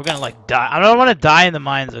 We're gonna like die. I don't want to die in the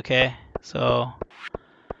mines, okay? So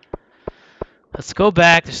let's go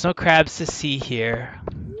back. There's no crabs to see here.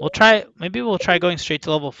 Maybe we'll try going straight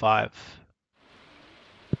to level 5.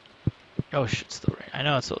 Oh shit, it's still raining. I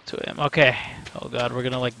know it's still 2 AM. Okay. Oh god, we're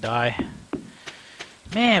gonna like die.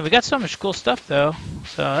 Man, we got so much cool stuff though.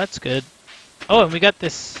 So that's good. Oh, and we got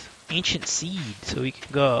this ancient seed, so we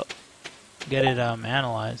can go get it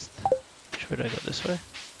analyzed. Which way do I go? This way?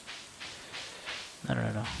 No.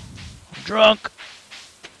 I'm drunk.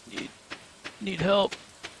 Need help.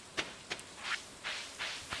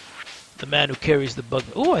 The man who carries the bug.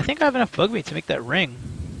 Ooh, I think I have enough bug meat to make that ring.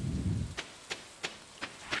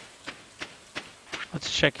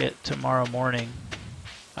 Let's check it tomorrow morning.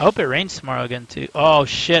 I hope it rains tomorrow again too. Oh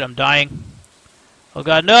shit, I'm dying. Oh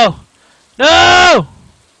god, no! No!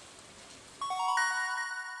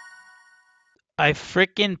 I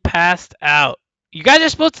freaking passed out. You guys are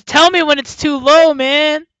supposed to tell me when it's too low,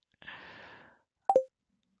 man!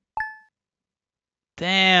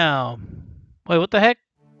 Damn. Wait, what the heck?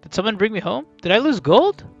 Did someone bring me home? Did I lose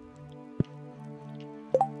gold?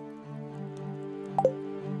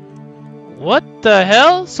 What the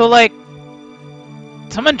hell? So like,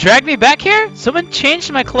 someone dragged me back here? Someone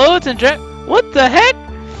changed my clothes and dragged... What the heck?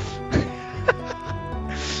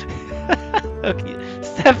 Okay,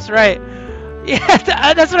 Steph's right. Yeah,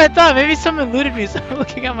 that's what I thought. Maybe someone looted me, so I'm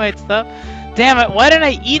looking at my stuff. Damn it, why didn't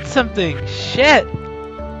I eat something? Shit.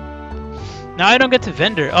 Now I don't get to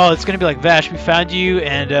vendor. Oh, it's gonna be like, Vash, we found you,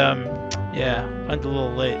 and yeah, I'm a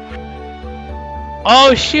little late.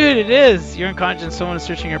 Oh shoot, it is. You're unconscious. Someone is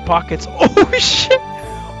searching your pockets. Oh shit.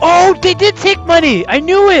 Oh, they did take money. I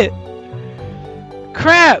knew it.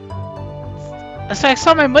 Crap. That's why I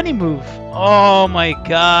saw my money move. Oh my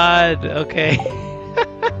god. Okay.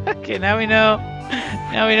 Okay, now we know.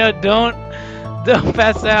 Now we know. Don't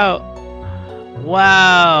pass out.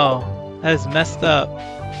 Wow, that is messed up.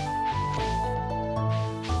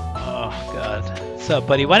 Oh god. What's up,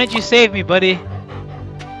 buddy? Why didn't you save me, buddy?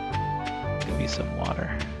 Give me some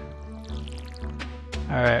water.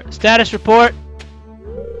 All right. Status report.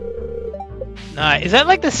 Nice. Is that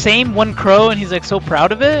like the same one crow, and he's like so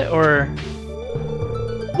proud of it, or?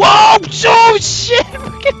 Whoa! Oh shit!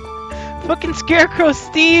 Fucking Scarecrow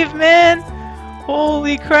Steve, man!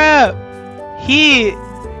 Holy crap! He's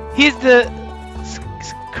the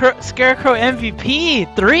Scarecrow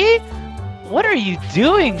MVP 3. What are you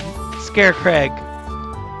doing, Scarecrow?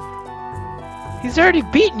 He's already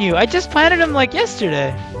beaten you. I just planted him like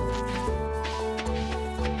yesterday.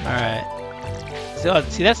 All right. So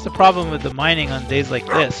see, that's the problem with the mining on days like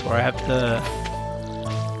this, where I have to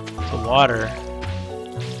water.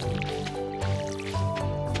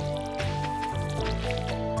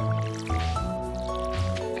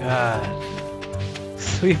 God.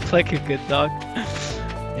 Sweet like a good dog.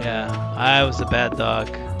 Yeah, I was a bad dog.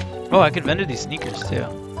 Oh, I can vendor these sneakers too.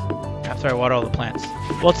 After I water all the plants.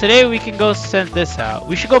 Well, today we can go send this out.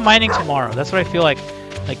 We should go mining tomorrow. That's what I feel like.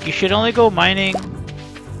 Like, you should only go mining...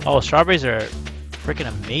 Oh, strawberries are freaking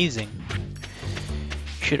amazing.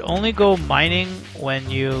 You should only go mining when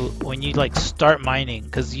you like start mining.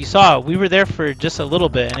 Because you saw, we were there for just a little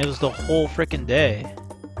bit and it was the whole freaking day.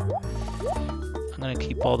 I'm gonna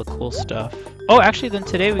keep all the cool stuff. Oh, actually, then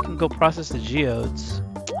today we can go process the geodes.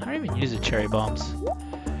 I don't even use the cherry bombs.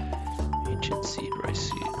 Ancient seed, rice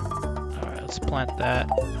seed. Alright, let's plant that.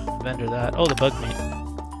 Vendor that. Oh, the bug meat.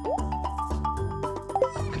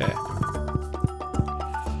 Okay.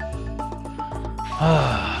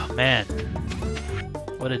 Ah, man.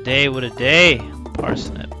 What a day, what a day.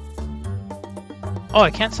 Parsnip. Oh,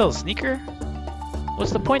 I can't sell a sneaker?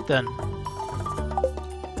 What's the point then?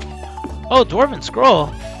 Oh, Dwarven Scroll.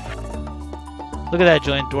 Look at that,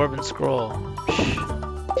 Julian. Dwarven Scroll.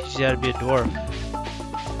 Teaches you how to be a dwarf.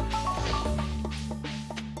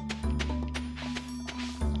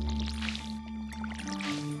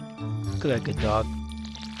 Look at that good dog.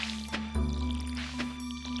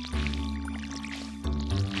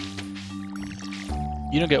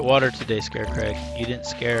 You don't get water today, Scarecrow. You didn't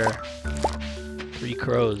scare 3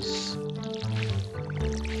 crows.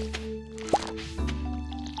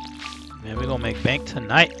 we gonna make bank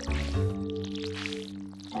tonight.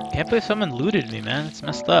 Can't believe someone looted me, man. It's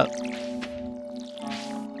messed up.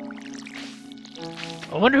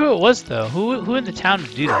 I wonder who it was, though. Who in the town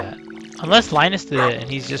would do that? Unless Linus did it and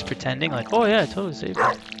he's just pretending like, oh yeah, I totally saved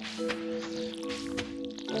him.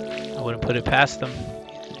 I wouldn't put it past him.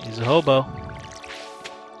 He's a hobo.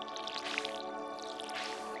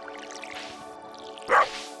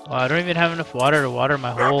 Wow, I don't even have enough water to water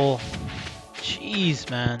my whole... Jeez,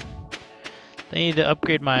 man. They need to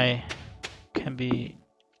upgrade my... Need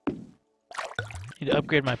to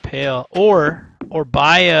upgrade my pail. Or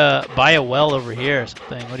buy a well over here or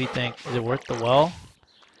something. What do you think? Is it worth the well?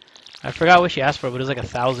 I forgot what she asked for, but it was like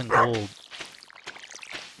 1,000 gold.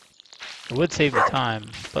 It would save me time,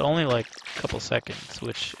 but only like a couple seconds,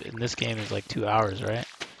 which in this game is like 2 hours, right?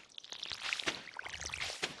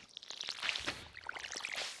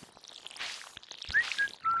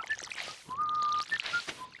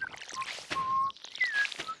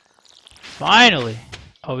 Finally!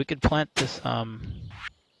 Oh, we could plant this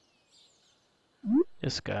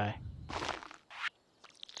guy.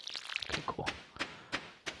 Okay, cool.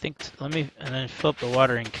 I think, and then fill up the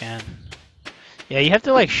watering can. Yeah, you have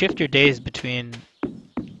to like shift your days between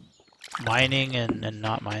mining and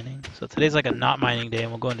not mining. So today's like a not mining day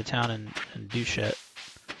and we'll go into town and do shit.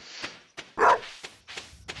 Look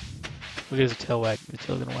at his tail wag. His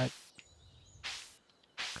tail gonna wag.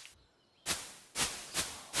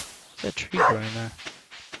 What's that tree growing there?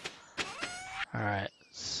 Alright,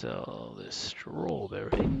 so this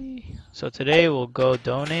strawberry. So today we'll go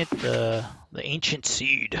donate the ancient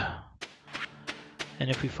seed. And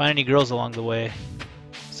if we find any girls along the way,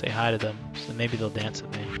 say hi to them. So maybe they'll dance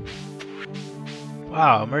with me.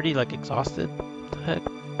 Wow, I'm already like exhausted. What the heck?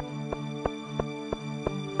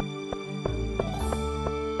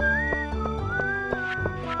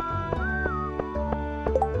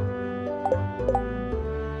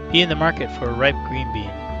 Be in the market for a ripe green bean.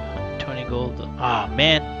 20 gold. Ah,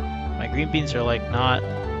 man. My green beans are like not...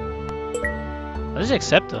 I'll just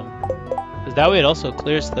accept them. Because that way it also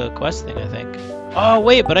clears the quest thing, I think. Oh,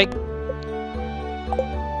 wait, but I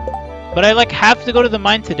like have to go to the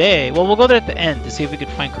mine today. Well, we'll go there at the end to see if we could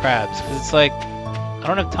find crabs. Because it's like, I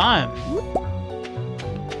don't have time.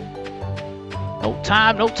 No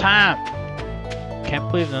time, no time.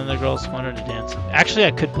 Can't believe none of the girls wanted to dance. Actually,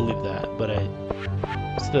 I could believe that, but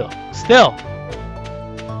Still.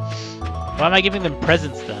 Why am I giving them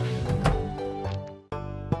presents then?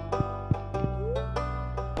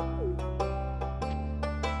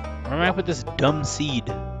 Where am I with this dumb seed?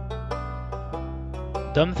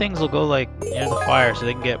 Dumb things will go like near the fire so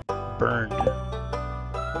they can get burned.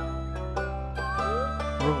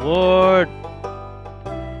 Reward!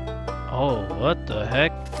 Oh, what the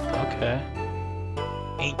heck? Okay.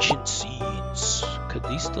 Ancient seeds. Could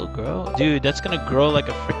these still grow? Dude, that's gonna grow like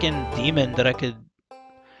a freaking demon that I could...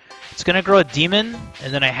 It's gonna grow a demon,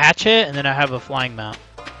 and then I hatch it, and then I have a flying mount.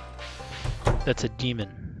 That's a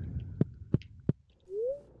demon.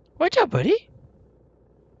 Watch out, buddy.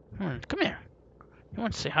 Come here. You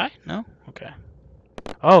want to say hi? No? Okay.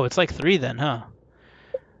 Oh, it's like 3 then, huh?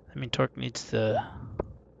 I mean, Torque needs to...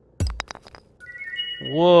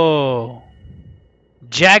 Whoa.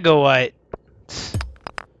 Jagoite.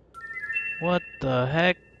 What the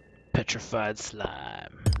heck? Petrified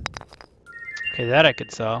slime. Okay, that I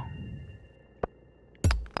could sell.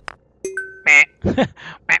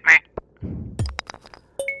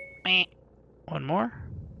 One more.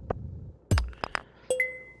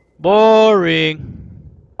 Boring.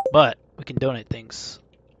 But we can donate things.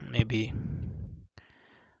 Maybe.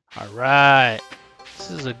 Alright. This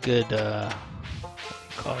is a good, what do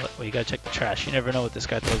you call it? Well, you gotta check the trash. You never know what this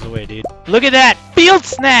guy throws away, dude. Look at that! Field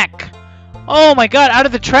snack! Oh my god, out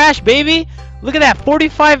of the trash, baby! Look at that,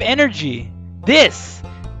 45 energy. This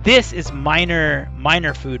is miner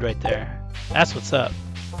food right there. That's what's up.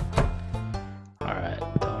 Alright,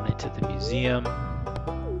 donate to the museum.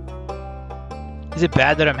 Is it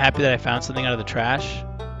bad that I'm happy that I found something out of the trash?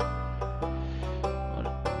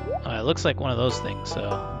 Oh, it looks like one of those things,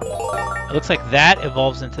 so... It looks like that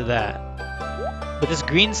evolves into that. But this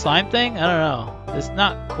green slime thing? I don't know. It's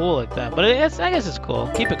not cool like that, but I guess it's cool.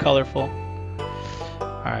 Keep it colorful.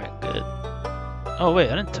 Alright, good. Oh wait,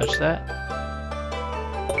 I didn't touch that.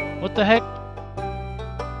 What the heck?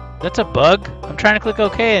 That's a bug? I'm trying to click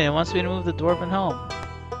OK and it wants me to move the dwarven home.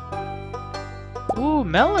 Ooh,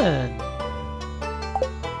 melon!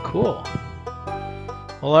 Cool.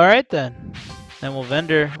 Well, alright then. Then we'll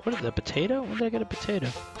vendor... What is that, potato? When did I get a potato?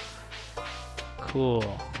 Cool.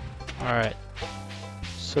 Alright.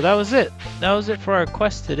 So that was it. That was it for our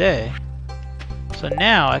quest today. So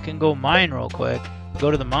now I can go mine real quick.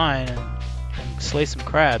 Go to the mine and slay some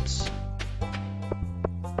crabs.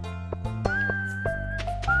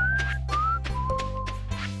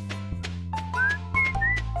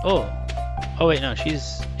 Oh. Oh wait, no,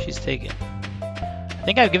 she's taken. I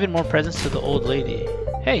think I've given more presents to the old lady.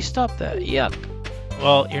 Hey, stop that. Yuck.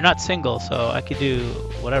 Well, you're not single, so I could do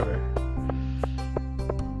whatever.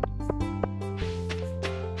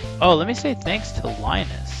 Oh, let me say thanks to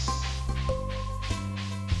Linus.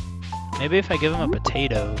 Maybe if I give him a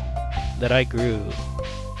potato that I grew.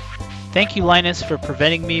 Thank you, Linus, for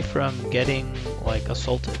preventing me from getting, like,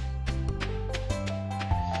 assaulted.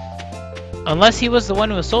 Unless he was the one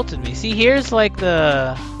who assaulted me. See, here's like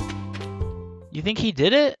the... You think he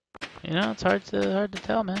did it? You know, it's hard to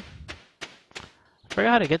tell, man. I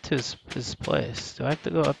forgot how to get to his place. Do I have to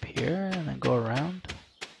go up here and then go around?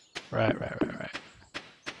 Right.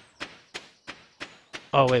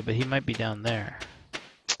 Oh, wait, but he might be down there.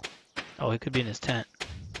 Oh, he could be in his tent.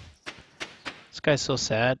 This guy's so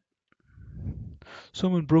sad.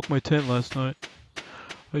 Someone broke my tent last night.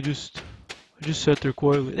 I just sat there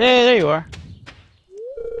quietly. Hey, there you are.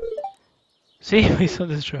 See, please don't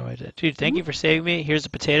destroy my tent. Dude, thank you for saving me. Here's a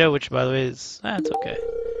potato, which, by the way, is... it's okay.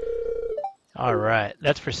 Alright,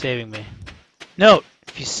 that's for saving me. Note,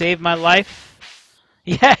 if you saved my life...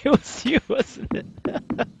 Yeah, it was you, wasn't it?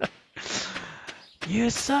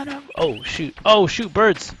 You son of... Oh, shoot. Oh, shoot,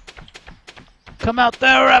 birds. Come out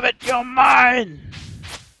there, rabbit. You're mine.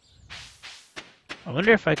 I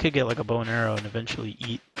wonder if I could get, like, a bow and arrow and eventually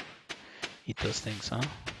eat those things, huh?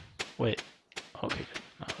 Wait. Okay, good.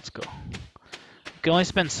 Now let's go. You can only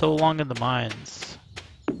spend so long in the mines.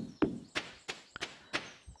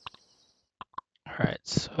 Alright,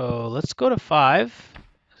 so let's go to 5.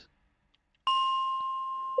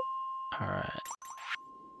 Alright.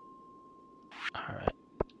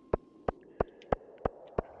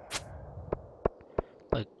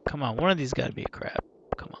 Like, come on, one of these gotta be a crab.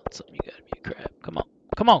 Come on, something, you gotta be a crab. Come on.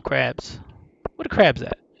 Come on, crabs. Where the crabs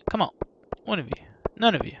at? Come on. One of you.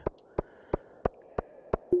 None of you.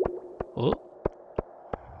 Oh.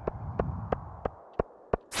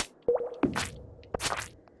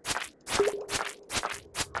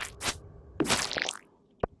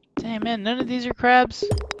 Damn, man, none of these are crabs.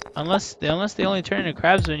 Unless they only turn into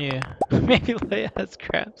crabs when you... Maybe Leia has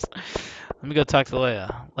crabs. Let me go talk to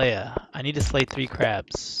Leia. Leia, I need to slay 3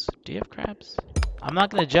 crabs. Do you have crabs? I'm not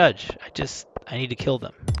gonna judge. I need to kill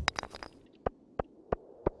them.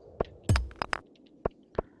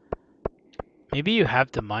 Maybe you have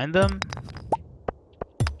to mine them?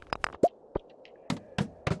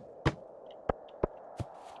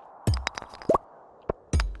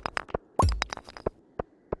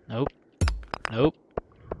 Nope. Nope.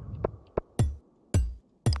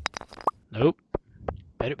 Nope.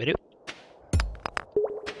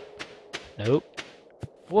 Nope.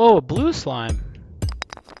 Whoa, a blue slime.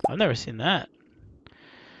 I've never seen that.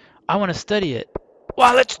 I want to study it.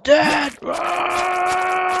 While it's dead!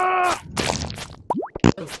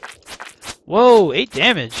 Whoa, 8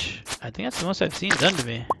 damage. I think that's the most I've seen done to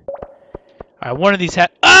me. Alright, one of these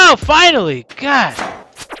Oh, finally! God!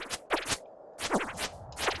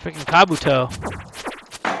 Freaking Kabuto.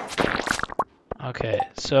 Okay,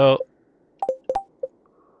 so...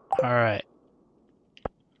 Alright.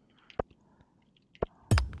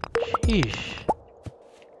 Sheesh.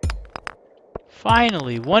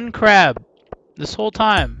 Finally, 1 crab. This whole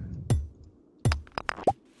time.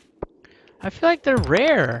 I feel like they're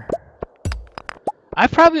rare.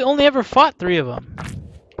 I've probably only ever fought 3 of them.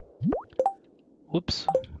 Whoops.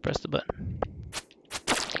 Press the button.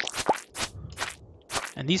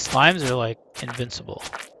 And these slimes are like invincible.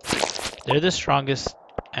 They're the strongest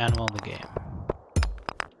animal in the game.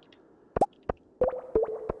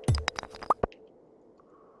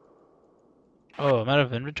 Oh, I'm out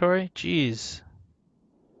of inventory? Jeez.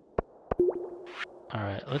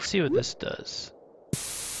 Alright, let's see what this does.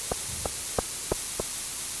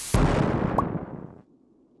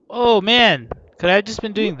 Oh man! Could I have just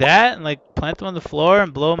been doing that and like plant them on the floor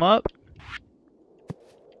and blow them up?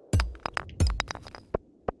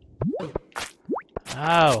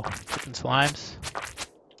 Ow, freaking slimes.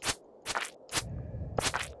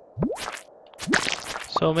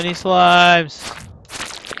 So many slimes.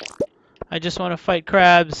 I just want to fight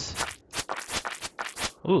crabs.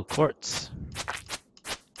 Ooh, quartz.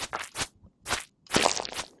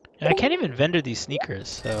 Yeah, I can't even vendor these sneakers,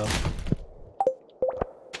 so...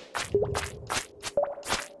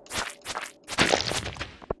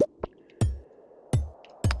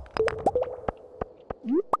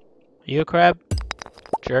 Are you a crab?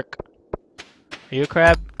 Jerk. Are you a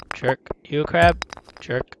crab? Jerk. You a crab?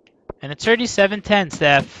 Jerk. And it's 37:10,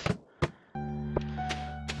 Steph.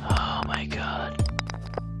 Oh my god.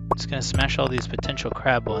 Just gonna smash all these potential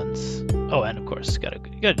crab ones. Oh, and of course, you gotta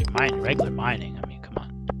do regular mining. I mean, come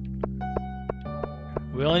on.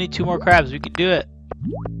 We only need 2 more crabs. We can do it.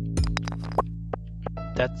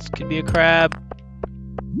 That could be a crab.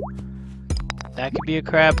 That could be a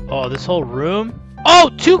crab. Oh, this whole room. Oh,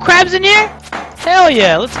 2 crabs in here? Hell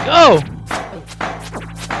yeah, let's go.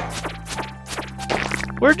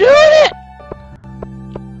 We're doing it!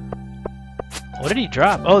 What did he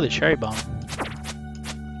drop? Oh, the cherry bomb.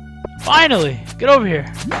 Finally! Get over here.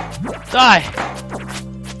 Die.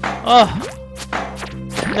 Oh.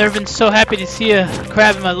 I've never been so happy to see a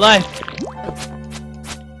crab in my life.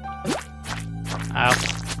 Ow.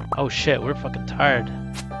 Oh shit, we're fucking tired.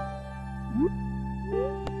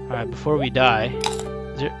 Alright, before we die...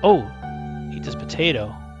 Oh! Eat this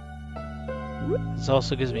potato. This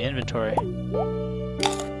also gives me inventory.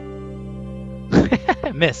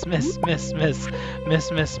 Miss. Oh,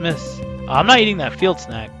 I'm not eating that field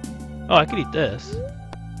snack. Oh, I could eat this.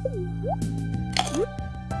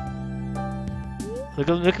 Look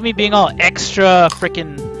at me being all extra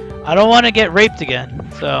freaking. I don't want to get raped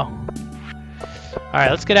again. So, all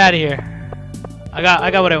right, let's get out of here. I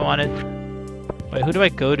got what I wanted. Wait, who do I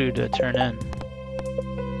go to turn in?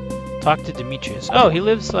 Talk to Demetrius. Oh, he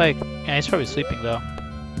lives like. Yeah, he's probably sleeping though.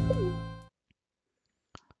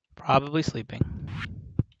 Probably sleeping.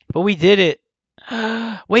 But we did it.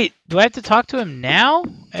 Wait, do I have to talk to him now?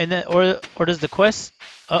 And then, or does the quest?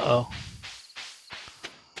 Uh-oh.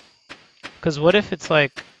 Because what if it's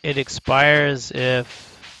like it expires if?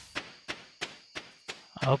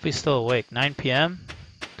 I hope he's still awake. 9 p.m.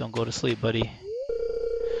 Don't go to sleep, buddy.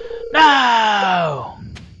 No.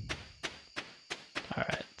 All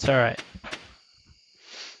right, it's all right.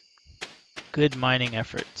 Good mining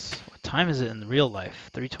efforts. What time is it in real life?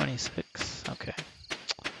 3:26. Okay.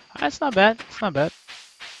 That's not bad. It's not bad.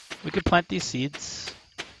 We could plant these seeds.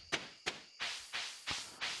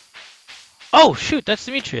 Oh, shoot, that's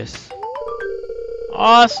Demetrius.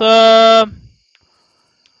 Awesome!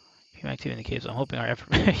 Human activity in the caves. I'm hoping our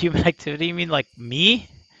effort... Human activity? You mean like me?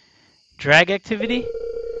 Drag activity?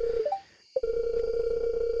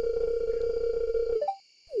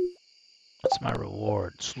 What's my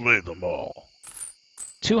reward? Slay them all.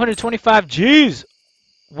 225 Gs!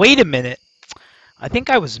 Wait a minute. I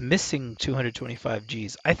think I was missing 225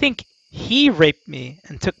 Gs. I think he raped me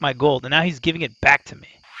and took my gold, and now he's giving it back to me.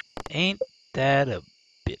 Ain't that a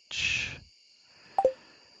bitch?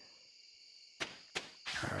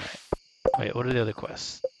 Alright. Wait, what are the other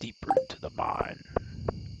quests? Deeper into the mine.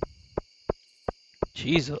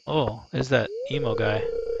 Jeez, oh, there's that emo guy.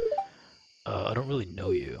 I don't really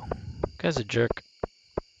know you. Guy's a jerk.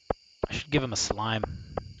 I should give him a slime.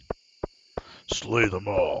 Slay them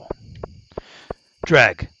all.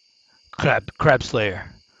 Jrag, crab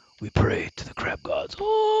slayer, we pray to the crab gods.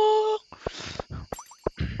 Oh!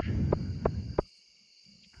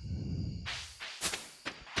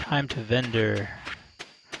 Time to vendor.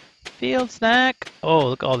 Field snack. Oh,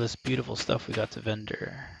 look at all this beautiful stuff we got to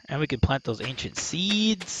vendor. And we can plant those ancient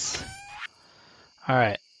seeds.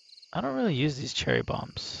 Alright. I don't really use these cherry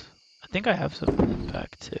bombs. I think I have some in the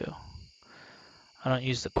back too. I don't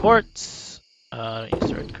use the quartz. I don't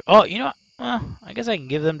use the red. Oh, you know what? Well, I guess I can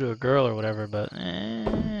give them to a girl or whatever, but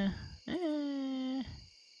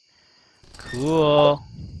cool.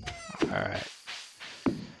 Alright.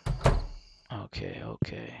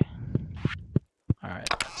 Okay. Alright,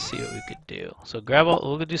 let's see what we could do. So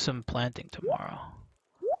we'll do some planting tomorrow.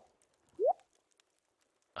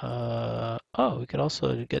 Oh, we could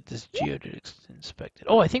also get this geode inspected.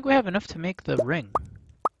 Oh, I think we have enough to make the ring.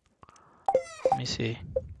 Let me see.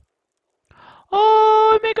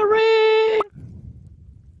 Oh, make a ring!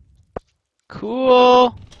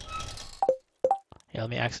 Cool. Yeah, let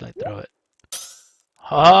me accidentally throw it.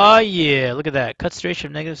 Oh yeah, look at that. Cuts duration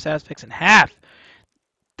of negative aspects in half.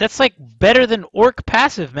 That's like better than orc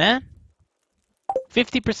passive, man.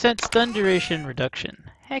 50% stun duration reduction.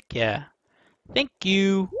 Heck yeah. Thank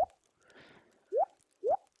you.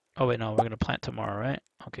 Oh wait, no, we're gonna plant tomorrow, right?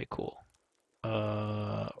 Okay, cool.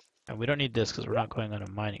 And we don't need this because we're not going on a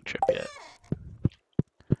mining trip yet.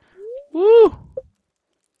 Woo!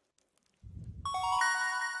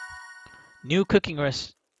 New cooking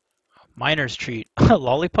miner's treat. A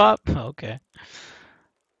lollipop? Okay.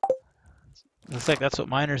 Looks like that's what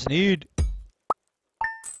miners need.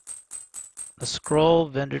 The scroll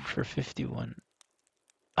vendored for 51.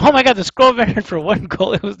 Oh my god, the scroll vendored for 1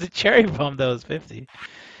 gold. It was the cherry bomb that was 50.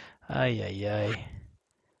 Ay.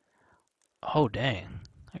 Oh dang.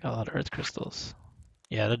 I got a lot of earth crystals.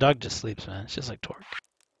 Yeah, the dog just sleeps, man. It's just like Torque.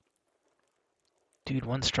 Dude,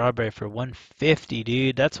 1 strawberry for 150,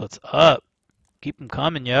 dude. That's what's up. Keep them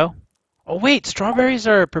coming, yo. Oh wait, strawberries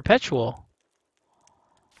are perpetual.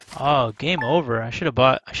 Oh, game over. I should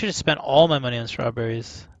have spent all my money on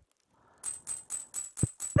strawberries.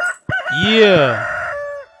 Yeah.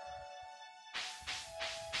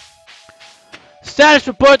 Status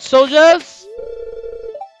report, soldiers!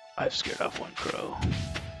 I've scared off one crow.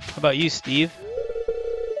 How about you, Steve?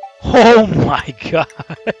 Oh my god.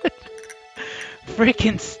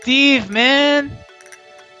 Freaking Steve, man.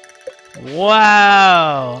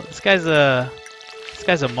 Wow. This guy's a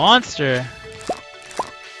monster.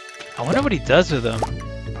 I wonder what he does with them.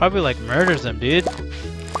 Probably like murders them, dude.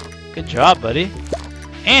 Good job, buddy.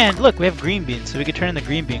 And look, we have green beans, so we could turn in the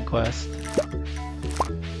green bean quest.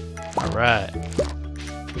 Alright.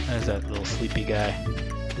 There's that little sleepy guy.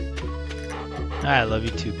 I love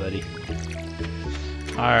you too, buddy.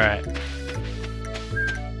 Alright.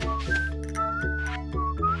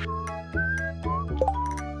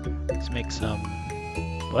 Let's make some...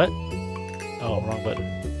 What? Oh, wrong button.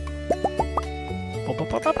 Pop, pop,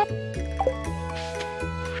 pop, pop.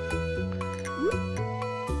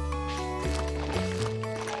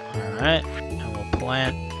 Alright, and we'll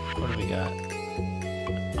plant... What do we got?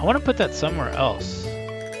 I want to put that somewhere else.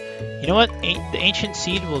 You know what? The ancient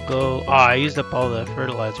seed will go... Oh, I used up all the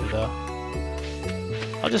fertilizer though.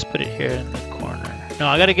 I'll just put it here in the corner. No,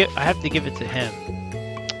 I have to give it to him.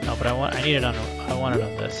 No, but I want it on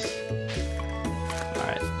this.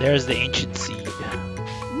 Alright, there's the ancient seed.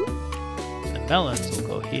 The melons will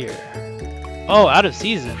go here. Oh, out of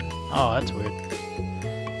season. Oh, that's weird.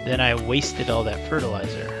 Then I wasted all that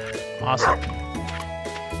fertilizer. Awesome.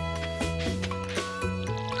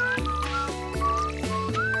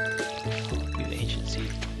 Give the ancient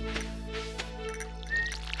seed.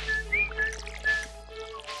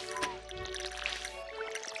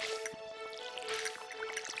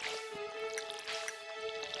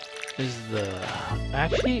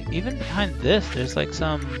 Actually, even behind this, there's like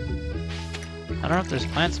some... I don't know if there's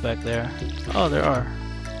plants back there. Oh, there are.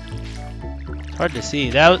 It's hard to see.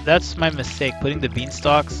 That's my mistake, putting the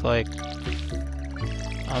beanstalks like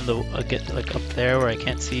on the like up there where I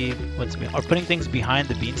can't see what's or putting things behind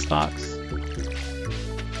the beanstalks.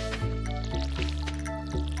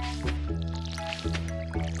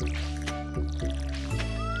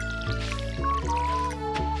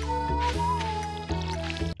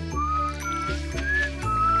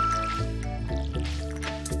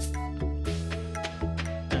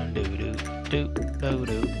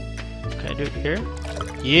 Can I do it here?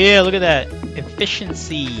 Yeah, look at that.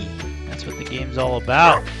 Efficiency. That's what the game's all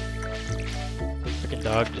about. Freaking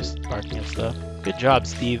dog just barking and stuff. Good job,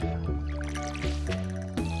 Steve.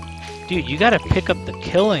 Dude, you gotta pick up the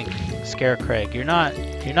killing, Scarecrag. You're not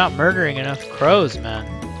murdering enough crows, man.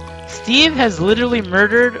 Steve has literally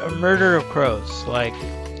murdered a murder of crows. Like,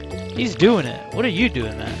 he's doing it. What are you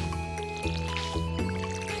doing, man?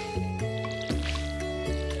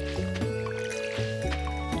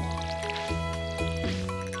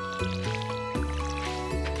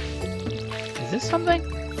 Is this something?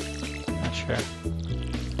 Not sure.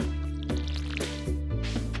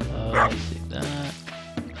 Let's see that.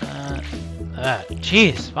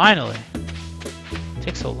 Jeez, finally. It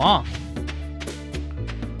takes so long.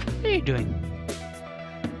 What are you doing?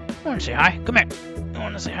 I want to say hi. Come here. I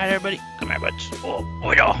want to say hi to everybody. Come here, buds.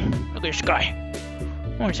 Oh, yeah. Look at the sky.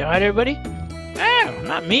 I want to say hi to everybody. Oh,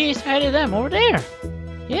 not me. Say hi to them over there.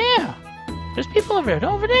 Yeah. There's people over there.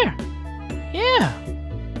 Over there. Yeah.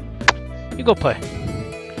 You go play.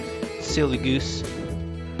 Silly goose.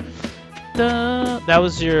 That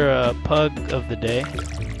was your pug of the day.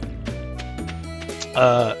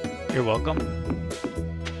 You're welcome.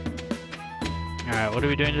 Alright, what are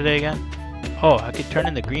we doing today again? Oh, I could turn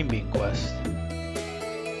in the green bean quest.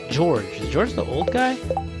 George. Is George the old guy?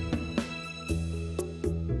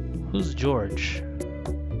 Who's George?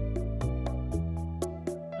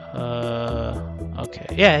 Okay.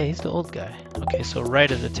 Yeah, he's the old guy. Okay, so right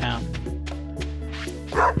of the town.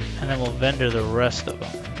 And then we'll vendor the rest of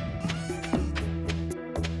them.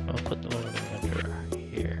 We'll put the vendor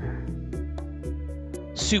here.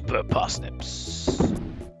 Super parsnips.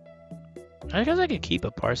 I guess I could keep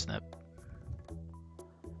a parsnip.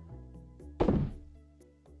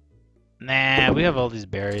 Nah, we have all these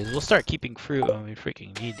berries. We'll start keeping fruit when we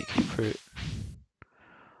freaking need to keep fruit.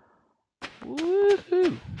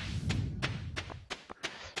 Woohoo!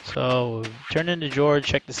 So, turn into George,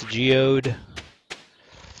 check this geode.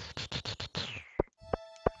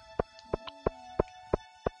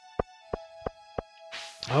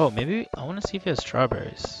 Oh, maybe I want to see if he has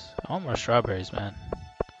strawberries. I want more strawberries, man.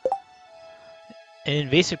 An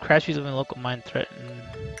invasive crash species of a local mine threatened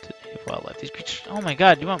to wildlife. These creatures. Oh my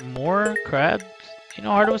god, you want more crabs? You know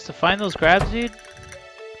how hard it was to find those crabs, dude?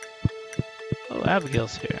 Oh,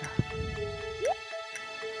 Abigail's here.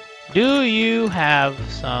 Do you have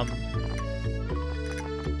some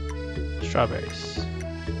strawberries?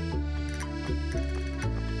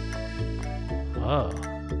 Oh,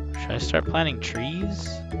 should I start planting trees?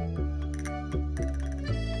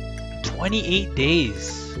 28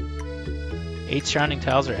 days. 8 surrounding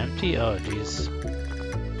tiles are empty? Oh, jeez.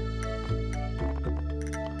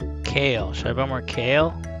 Kale. Should I buy more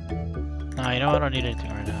kale? No, you know what? I don't need anything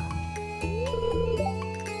right now.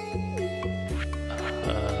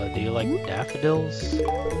 Do you like daffodils?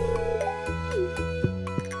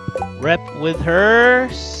 Rep with her.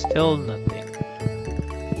 Still nothing.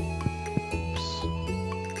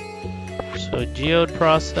 Oops. So geode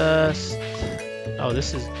processed. Oh,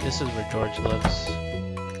 this is where George lives.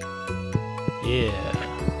 Yeah.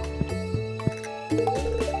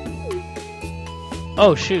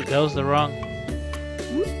 Oh shoot, that was the wrong.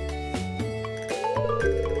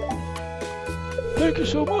 Thank you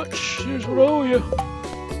so much. Here's what I owe you.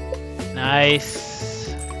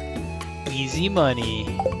 Nice. Easy money.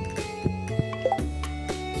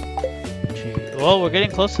 Gee. Well, we're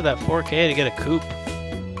getting close to that 4K to get a coop.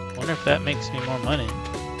 Wonder if that makes me more money.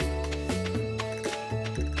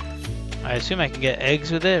 I assume I can get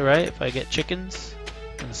eggs with it, right? If I get chickens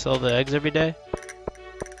and sell the eggs every day.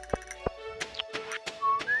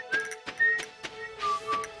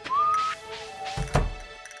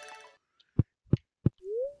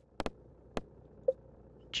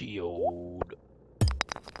 Geode.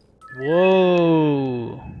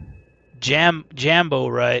 Whoa. Jambo,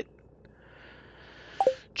 right?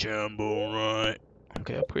 Jambo, right.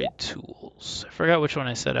 Okay, upgrade tools. I forgot which one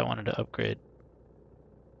I said I wanted to upgrade.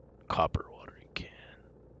 Copper watering can.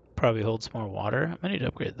 Probably holds more water. I need to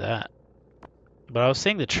upgrade that. But I was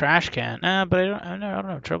saying the trash can. Nah, but I don't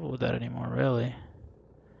have trouble with that anymore, really.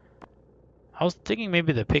 I was thinking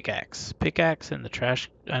maybe the pickaxe. Pickaxe and the trash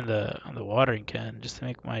and the watering can just to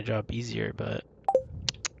make my job easier, but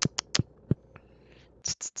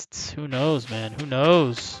who knows, man? Who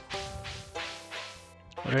knows?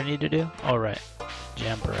 What do I need to do? All right,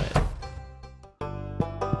 Jamborite.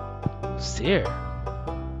 Who's here?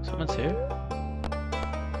 Someone's here.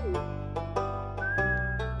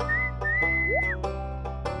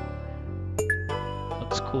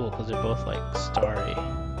 Looks cool because they're both like starry.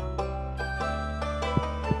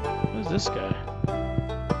 Who's this guy?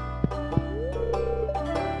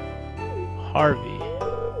 Harvey.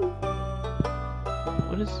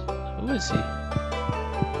 Who is he?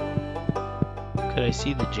 Could I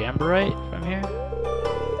see the Jamborite from here?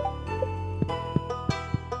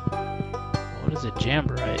 What is a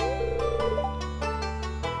Jamborite?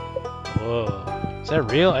 Whoa. Is that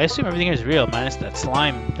real? I assume everything is real, minus that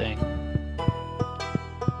slime thing.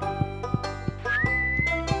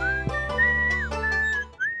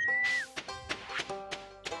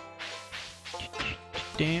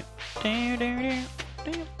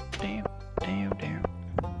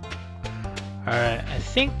 Alright, I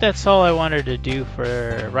think that's all I wanted to do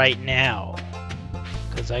for right now.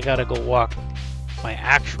 Because I gotta go walk my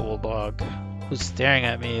actual dog, who's staring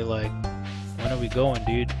at me like, when are we going,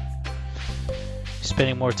 dude? You're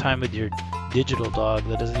spending more time with your digital dog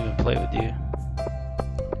that doesn't even play with you.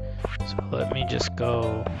 So let me just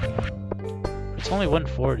go. It's only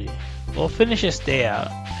 1:40. We'll finish this day out,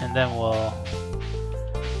 and then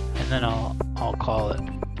I'll call it.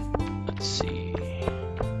 Let's see.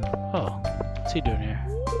 Oh, what's he doing here?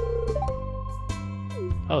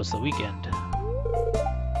 Oh, it's the weekend.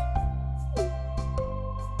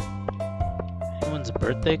 Anyone's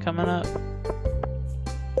birthday coming up?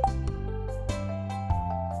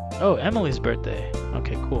 Oh, Emily's birthday.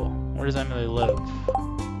 Okay, cool. Where does Emily live?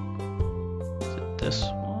 Is it this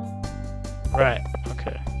one? Right,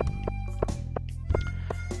 okay.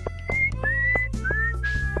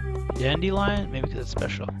 Dandelion? Maybe because it's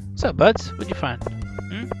special. What's up, buds? What'd you find?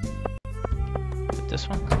 Is it this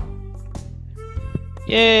one?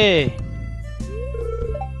 Yay!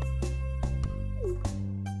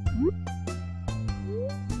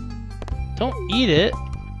 Don't eat it!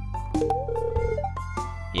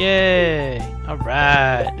 Yay!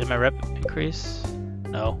 Alright! Did my rep increase?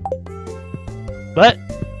 No. But,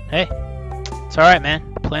 hey, it's alright,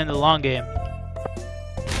 man. Playing the long game.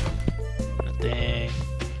 Nothing.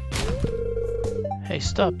 Hey,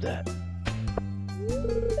 stop that.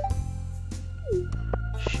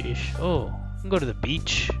 Sheesh. Oh, we can go to the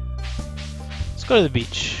beach. Let's go to the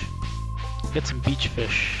beach. Get some beach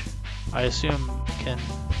fish. I assume we can...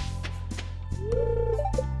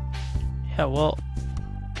 Yeah, well,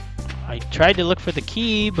 I tried to look for the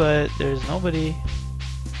key, but there's nobody.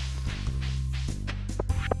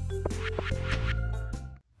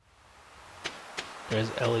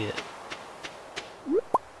 There's Elliot.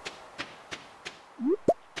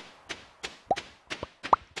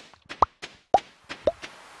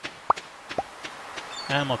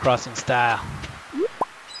 Animal Crossing style.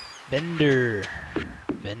 Vendor.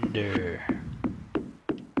 Vendor.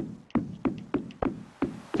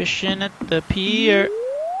 Fishing at the pier.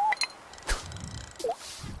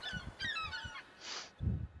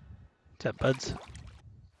 What's that, buds?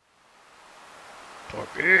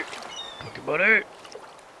 Torque. Talk about it.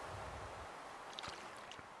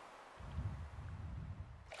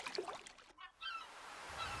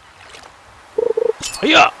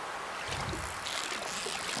 Hiya!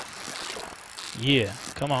 Yeah,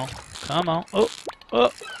 come on. Come on. Oh,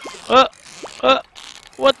 oh, oh, oh.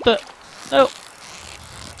 What the? No.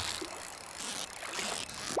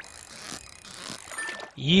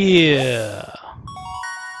 Yeah.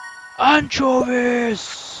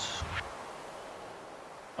 Anchovies!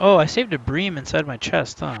 Oh, I saved a bream inside my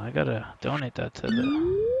chest, huh? I gotta donate that to the...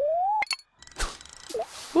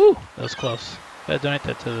 Woo! That was close. Gotta donate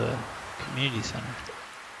that to the community center.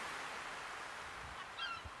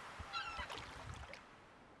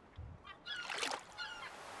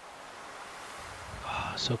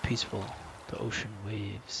 Oh, so peaceful. The ocean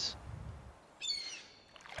waves.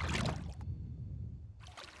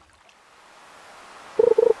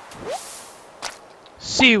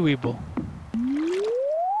 Sea Weeble.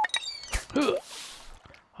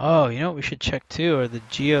 Oh, you know what we should check too are the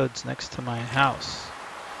geodes next to my house.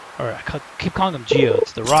 Or I keep calling them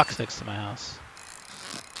geodes, the rocks next to my house.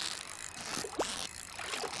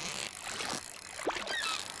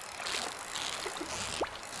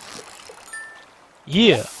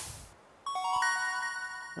 Yeah.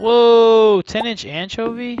 Whoa, 10-inch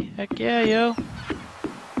anchovy? Heck yeah, yo.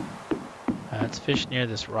 Let's fish near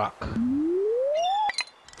this rock.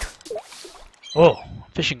 Oh,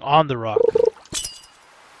 fishing on the rock.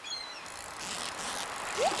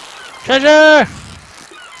 Treasure!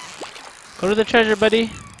 Go to the treasure, buddy.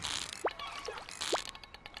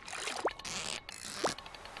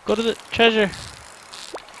 Go to the treasure.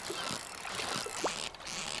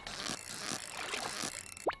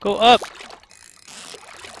 Go up.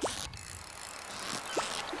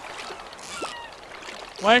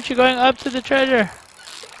 Why aren't you going up to the treasure?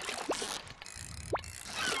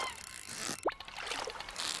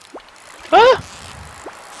 Ah!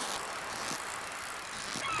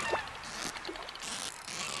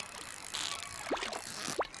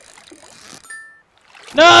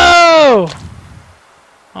 No!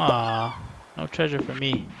 Aw, no treasure for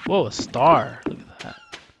me. Whoa, a star. Look at that.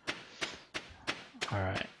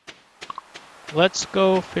 Alright. Let's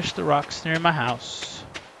go fish the rocks near my house.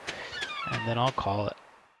 And then I'll call it.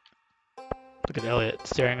 Look at Elliot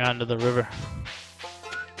staring onto the river.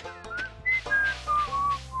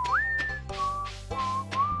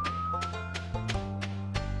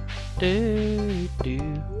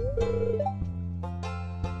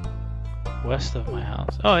 West of my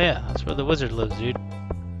house. Oh yeah, that's where the wizard lives, dude.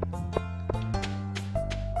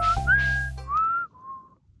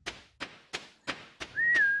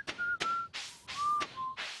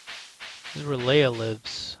 This is where Leia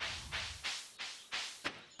lives.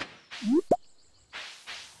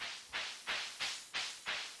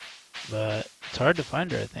 But it's hard to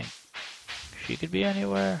find her, I think. She could be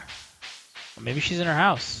anywhere. Or maybe she's in her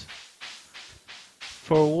house.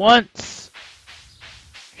 For once.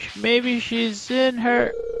 Maybe she's in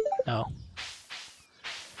her... No.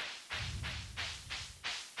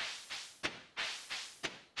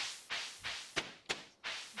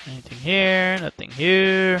 Anything here? Nothing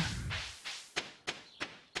here.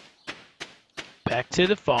 Back to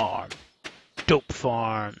the farm. Dope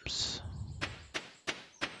farms.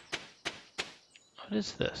 What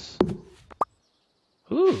is this?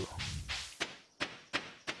 Ooh.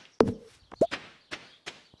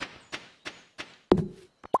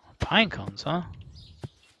 Pine cones, huh?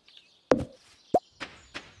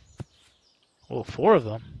 Oh, 4 of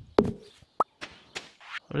them. What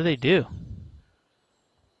do they do?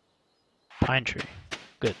 Pine tree.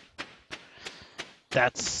 Good.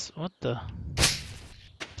 That's... What the...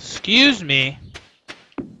 Excuse me.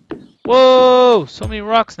 Whoa! So many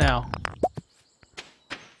rocks now.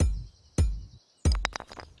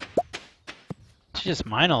 Should just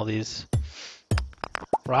mine all these.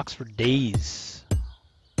 Rocks for days.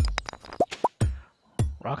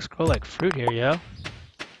 Rocks grow like fruit here, yo.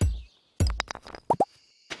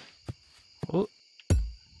 Ooh.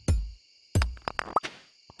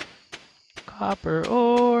 Copper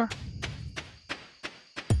ore.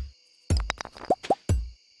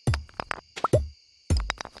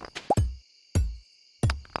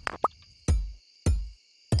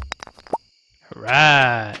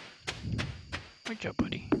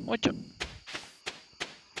 Watch out.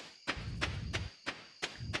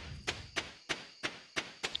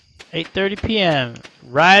 8:30 p.m.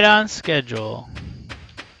 Right on schedule.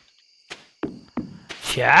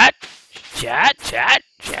 Chat. That's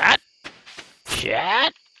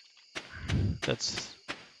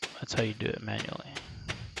how you do it manually.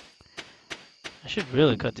 I should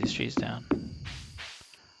really cut these trees down.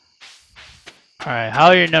 Alright, how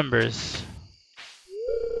are your numbers?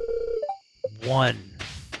 1.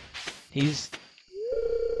 He's...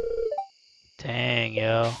 Dang,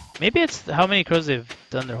 yo. Maybe it's how many crows they've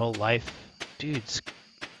done their whole life. Dude,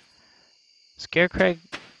 Scarecrag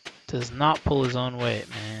does not pull his own weight,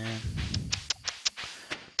 man.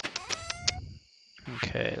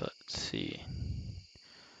 Okay, let's see.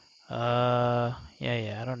 Yeah,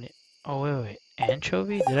 I don't need... Oh, wait.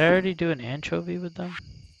 Anchovy? Did I already do an anchovy with them?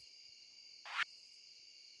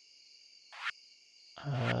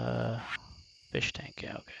 Fish tank,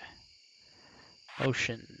 yeah, okay.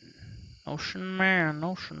 Ocean man.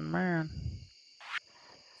 No,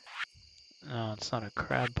 it's not a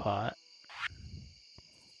crab pot.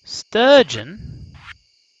 Sturgeon?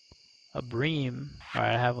 A bream.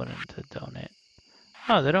 Alright, I have one to donate.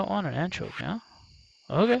 Oh, they don't want an anchovy, huh?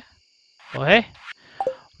 Okay. Well, hey.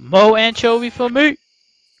 Mo anchovy for me!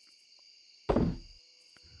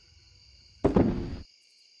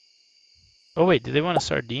 Oh, wait, do they want a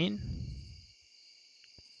sardine?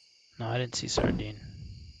 No, I didn't see sardine.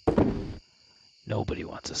 Nobody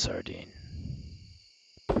wants a sardine.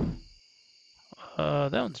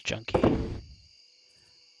 That one's junky.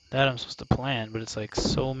 That I'm supposed to plant, but it's like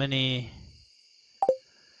so many...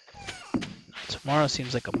 Tomorrow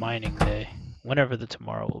seems like a mining day. Whenever the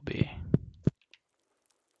tomorrow will be.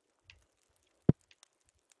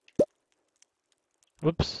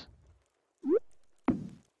 Whoops.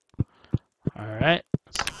 Alright,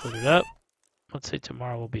 let's put it up. Let's say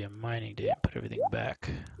tomorrow will be a mining day and put everything back.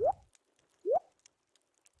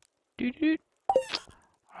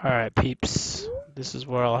 Alright, peeps. This is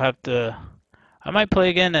where I'll have to... I might play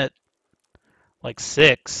again at like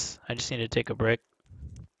 6. I just need to take a break.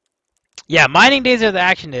 Yeah, mining days are the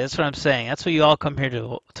action days. That's what I'm saying. That's what you all come here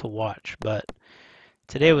to watch. But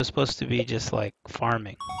today was supposed to be just like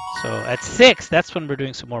farming. So at 6, that's when we're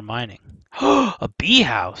doing some more mining. A bee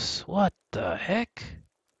house. What the heck?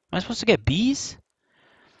 Am I supposed to get bees?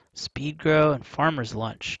 Speed grow and farmer's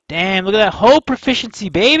lunch. Damn, look at that hoe proficiency,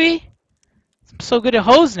 baby. I'm so good at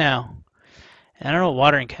hoes now. And I don't know what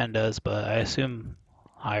watering can does, but I assume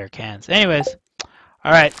higher cans. Anyways,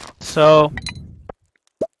 all right. So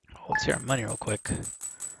let's see our money real quick.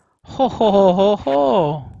 Ho ho ho ho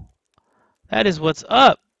ho. That is what's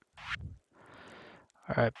up.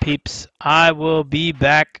 All right, peeps. I will be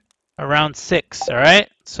back around 6. All right.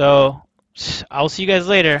 So I'll see you guys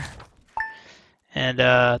later. And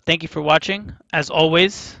thank you for watching. As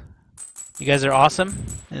always, you guys are awesome.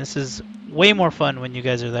 And this is way more fun when you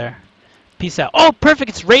guys are there. Peace out. Oh, perfect.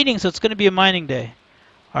 It's raining, so it's going to be a mining day.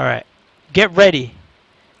 All right. Get ready.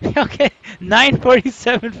 Okay.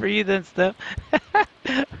 9:47 for you then, Steph.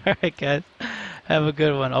 All right, guys. Have a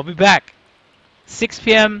good one. I'll be back. 6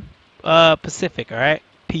 p.m. Pacific, all right?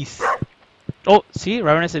 Peace. Oh, see?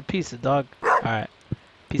 Right when I said peace, the dog. All right.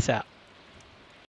 Peace out.